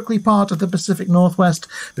historically part of the Pacific Northwest,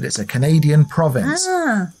 but it's a Canadian province.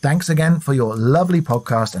 Thanks again for your lovely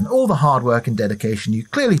podcast and all the hard work and dedication you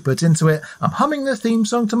clearly put into it. I'm humming the theme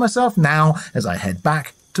song to myself now as I head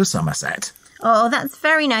back to Somerset. Oh, that's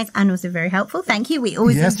very nice and also very helpful. Thank you. We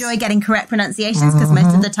always Yes. enjoy getting correct pronunciations because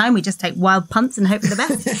most of the time we just take wild punts and hope for the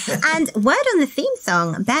best. And word on the theme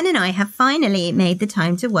song, Ben and I have finally made the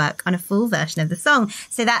time to work on a full version of the song.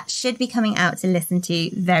 So that should be coming out to listen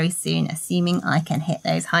to very soon, assuming I can hit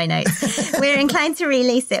those high notes. We're inclined to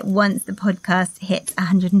release it once the podcast hits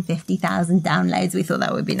 150,000 downloads. We thought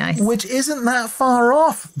that would be nice. Which isn't that far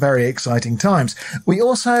off. Very exciting times. We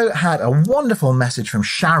also had a wonderful message from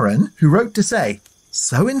Sharon, who wrote to say,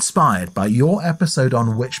 "So inspired by your episode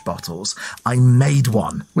on witch bottles, I made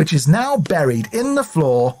one, which is now buried in the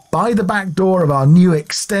floor by the back door of our new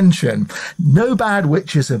extension. No bad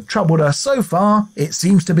witches have troubled us so far. It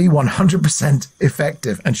seems to be 100%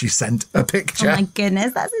 effective." And she sent a picture. Oh my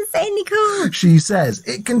goodness, that's insanely cool. She says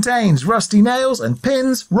it contains rusty nails and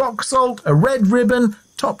pins, rock salt, a red ribbon,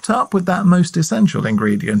 topped up with that most essential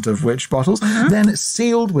ingredient of witch bottles, then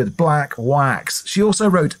sealed with black wax. She also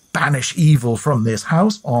wrote "Banish evil from this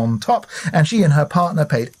house" on top, and she and her partner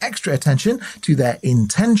paid extra attention to their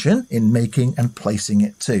intention in making and placing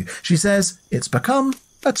it too. She says it's become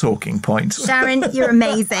a talking point. Sharon, you're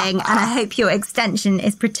amazing, and I hope your extension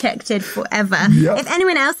is protected forever. Yep. If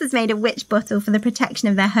anyone else has made a witch bottle for the protection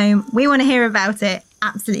of their home, we want to hear about it.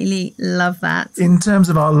 Absolutely love that. In terms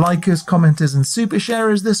of our likers, commenters and super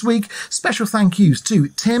sharers this week, special thank yous to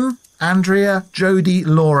Tim, Andrea, Jody,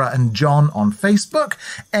 Laura and John on Facebook,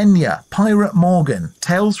 Enya, Pirate Morgan,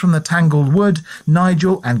 Tales from the Tangled Wood,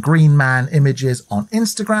 Nigel and Green Man Images on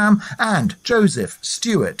Instagram, and Joseph,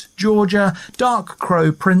 Stuart, Georgia, Dark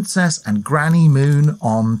Crow Princess and Granny Moon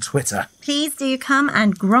on Twitter. Please do come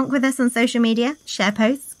and gronk with us on social media, share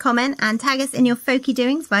posts, comment and tag us in your folky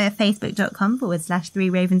doings via facebook.com/Three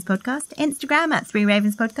Ravens Podcast, Instagram @Three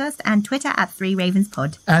Ravens Podcast and Twitter @Three Ravens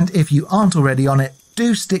Pod. And if you aren't already on it,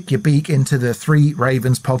 do stick your beak into the Three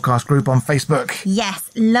Ravens podcast group on Facebook. Yes,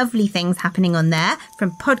 lovely things happening on there.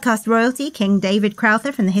 From podcast royalty, King David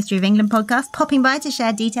Crowther from the History of England podcast, popping by to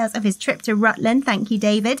share details of his trip to Rutland. Thank you,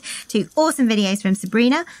 David. To awesome videos from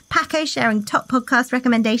Sabrina, Paco sharing top podcast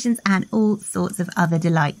recommendations and all sorts of other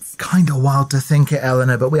delights. Kind of wild to think it,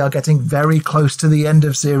 Eleanor, but we are getting very close to the end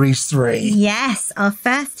of Series 3. Yes, our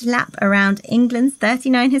first lap around England's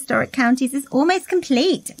 39 historic counties is almost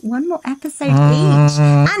complete. One more episode each.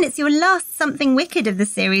 And it's your last Something Wicked of the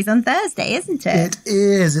series on Thursday, isn't it? It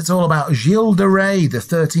is. It's all about Gilles de Rais, the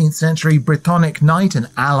 13th century Brittonic knight and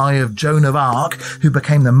ally of Joan of Arc, who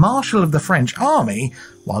became the Marshal of the French army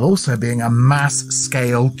while also being a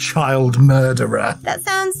mass-scale child murderer. That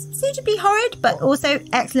sounds suitably horrid, but also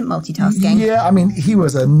excellent multitasking. Yeah, I mean, he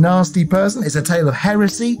was a nasty person. It's a tale of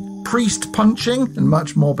heresy, priest punching, and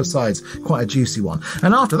much more besides. Quite a juicy one.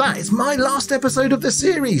 And after that, it's my last episode of the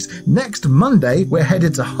series. Next Monday, we're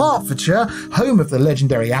headed to Hertfordshire, home of the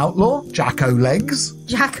legendary outlaw, Jack-o'-Legs.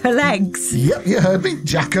 Jack-o'-Legs. Yep, you heard me,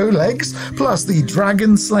 Jack-o'-Legs. Plus the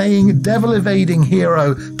dragon-slaying, devil-evading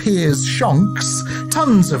hero, Piers Shonks.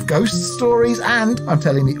 Tons of ghost stories, and I'm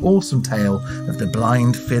telling the awesome tale of the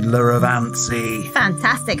blind fiddler of Anstey.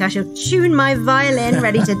 Fantastic. I shall tune my violin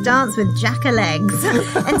ready to dance with Jack-o'-Legs.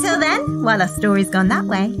 Until then, while our story's gone that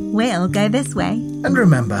way, we'll go this way. And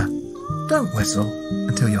remember, don't whistle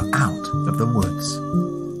until you're out of the woods.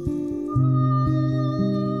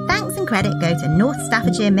 Thanks and credit go to North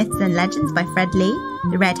Staffordshire Myths and Legends by Fred Lee,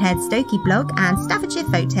 the Redhead Stokey blog, and Staffordshire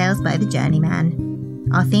Folktales by the Journeyman.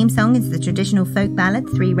 Our theme song is the traditional folk ballad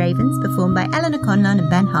Three Ravens, performed by Eleanor Conlon and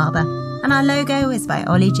Ben Harbour, and our logo is by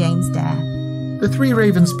Ollie James Dare. The Three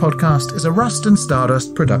Ravens podcast is a Rust and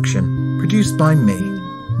Stardust production, produced by me,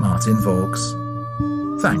 Martin Vaughs.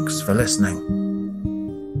 Thanks for listening.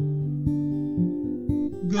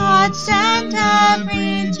 God sent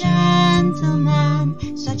every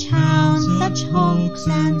gentleman, such hounds, such hawks,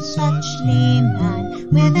 and such leman,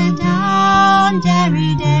 with a down,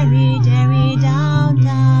 derry, derry, derry, down,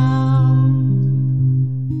 down.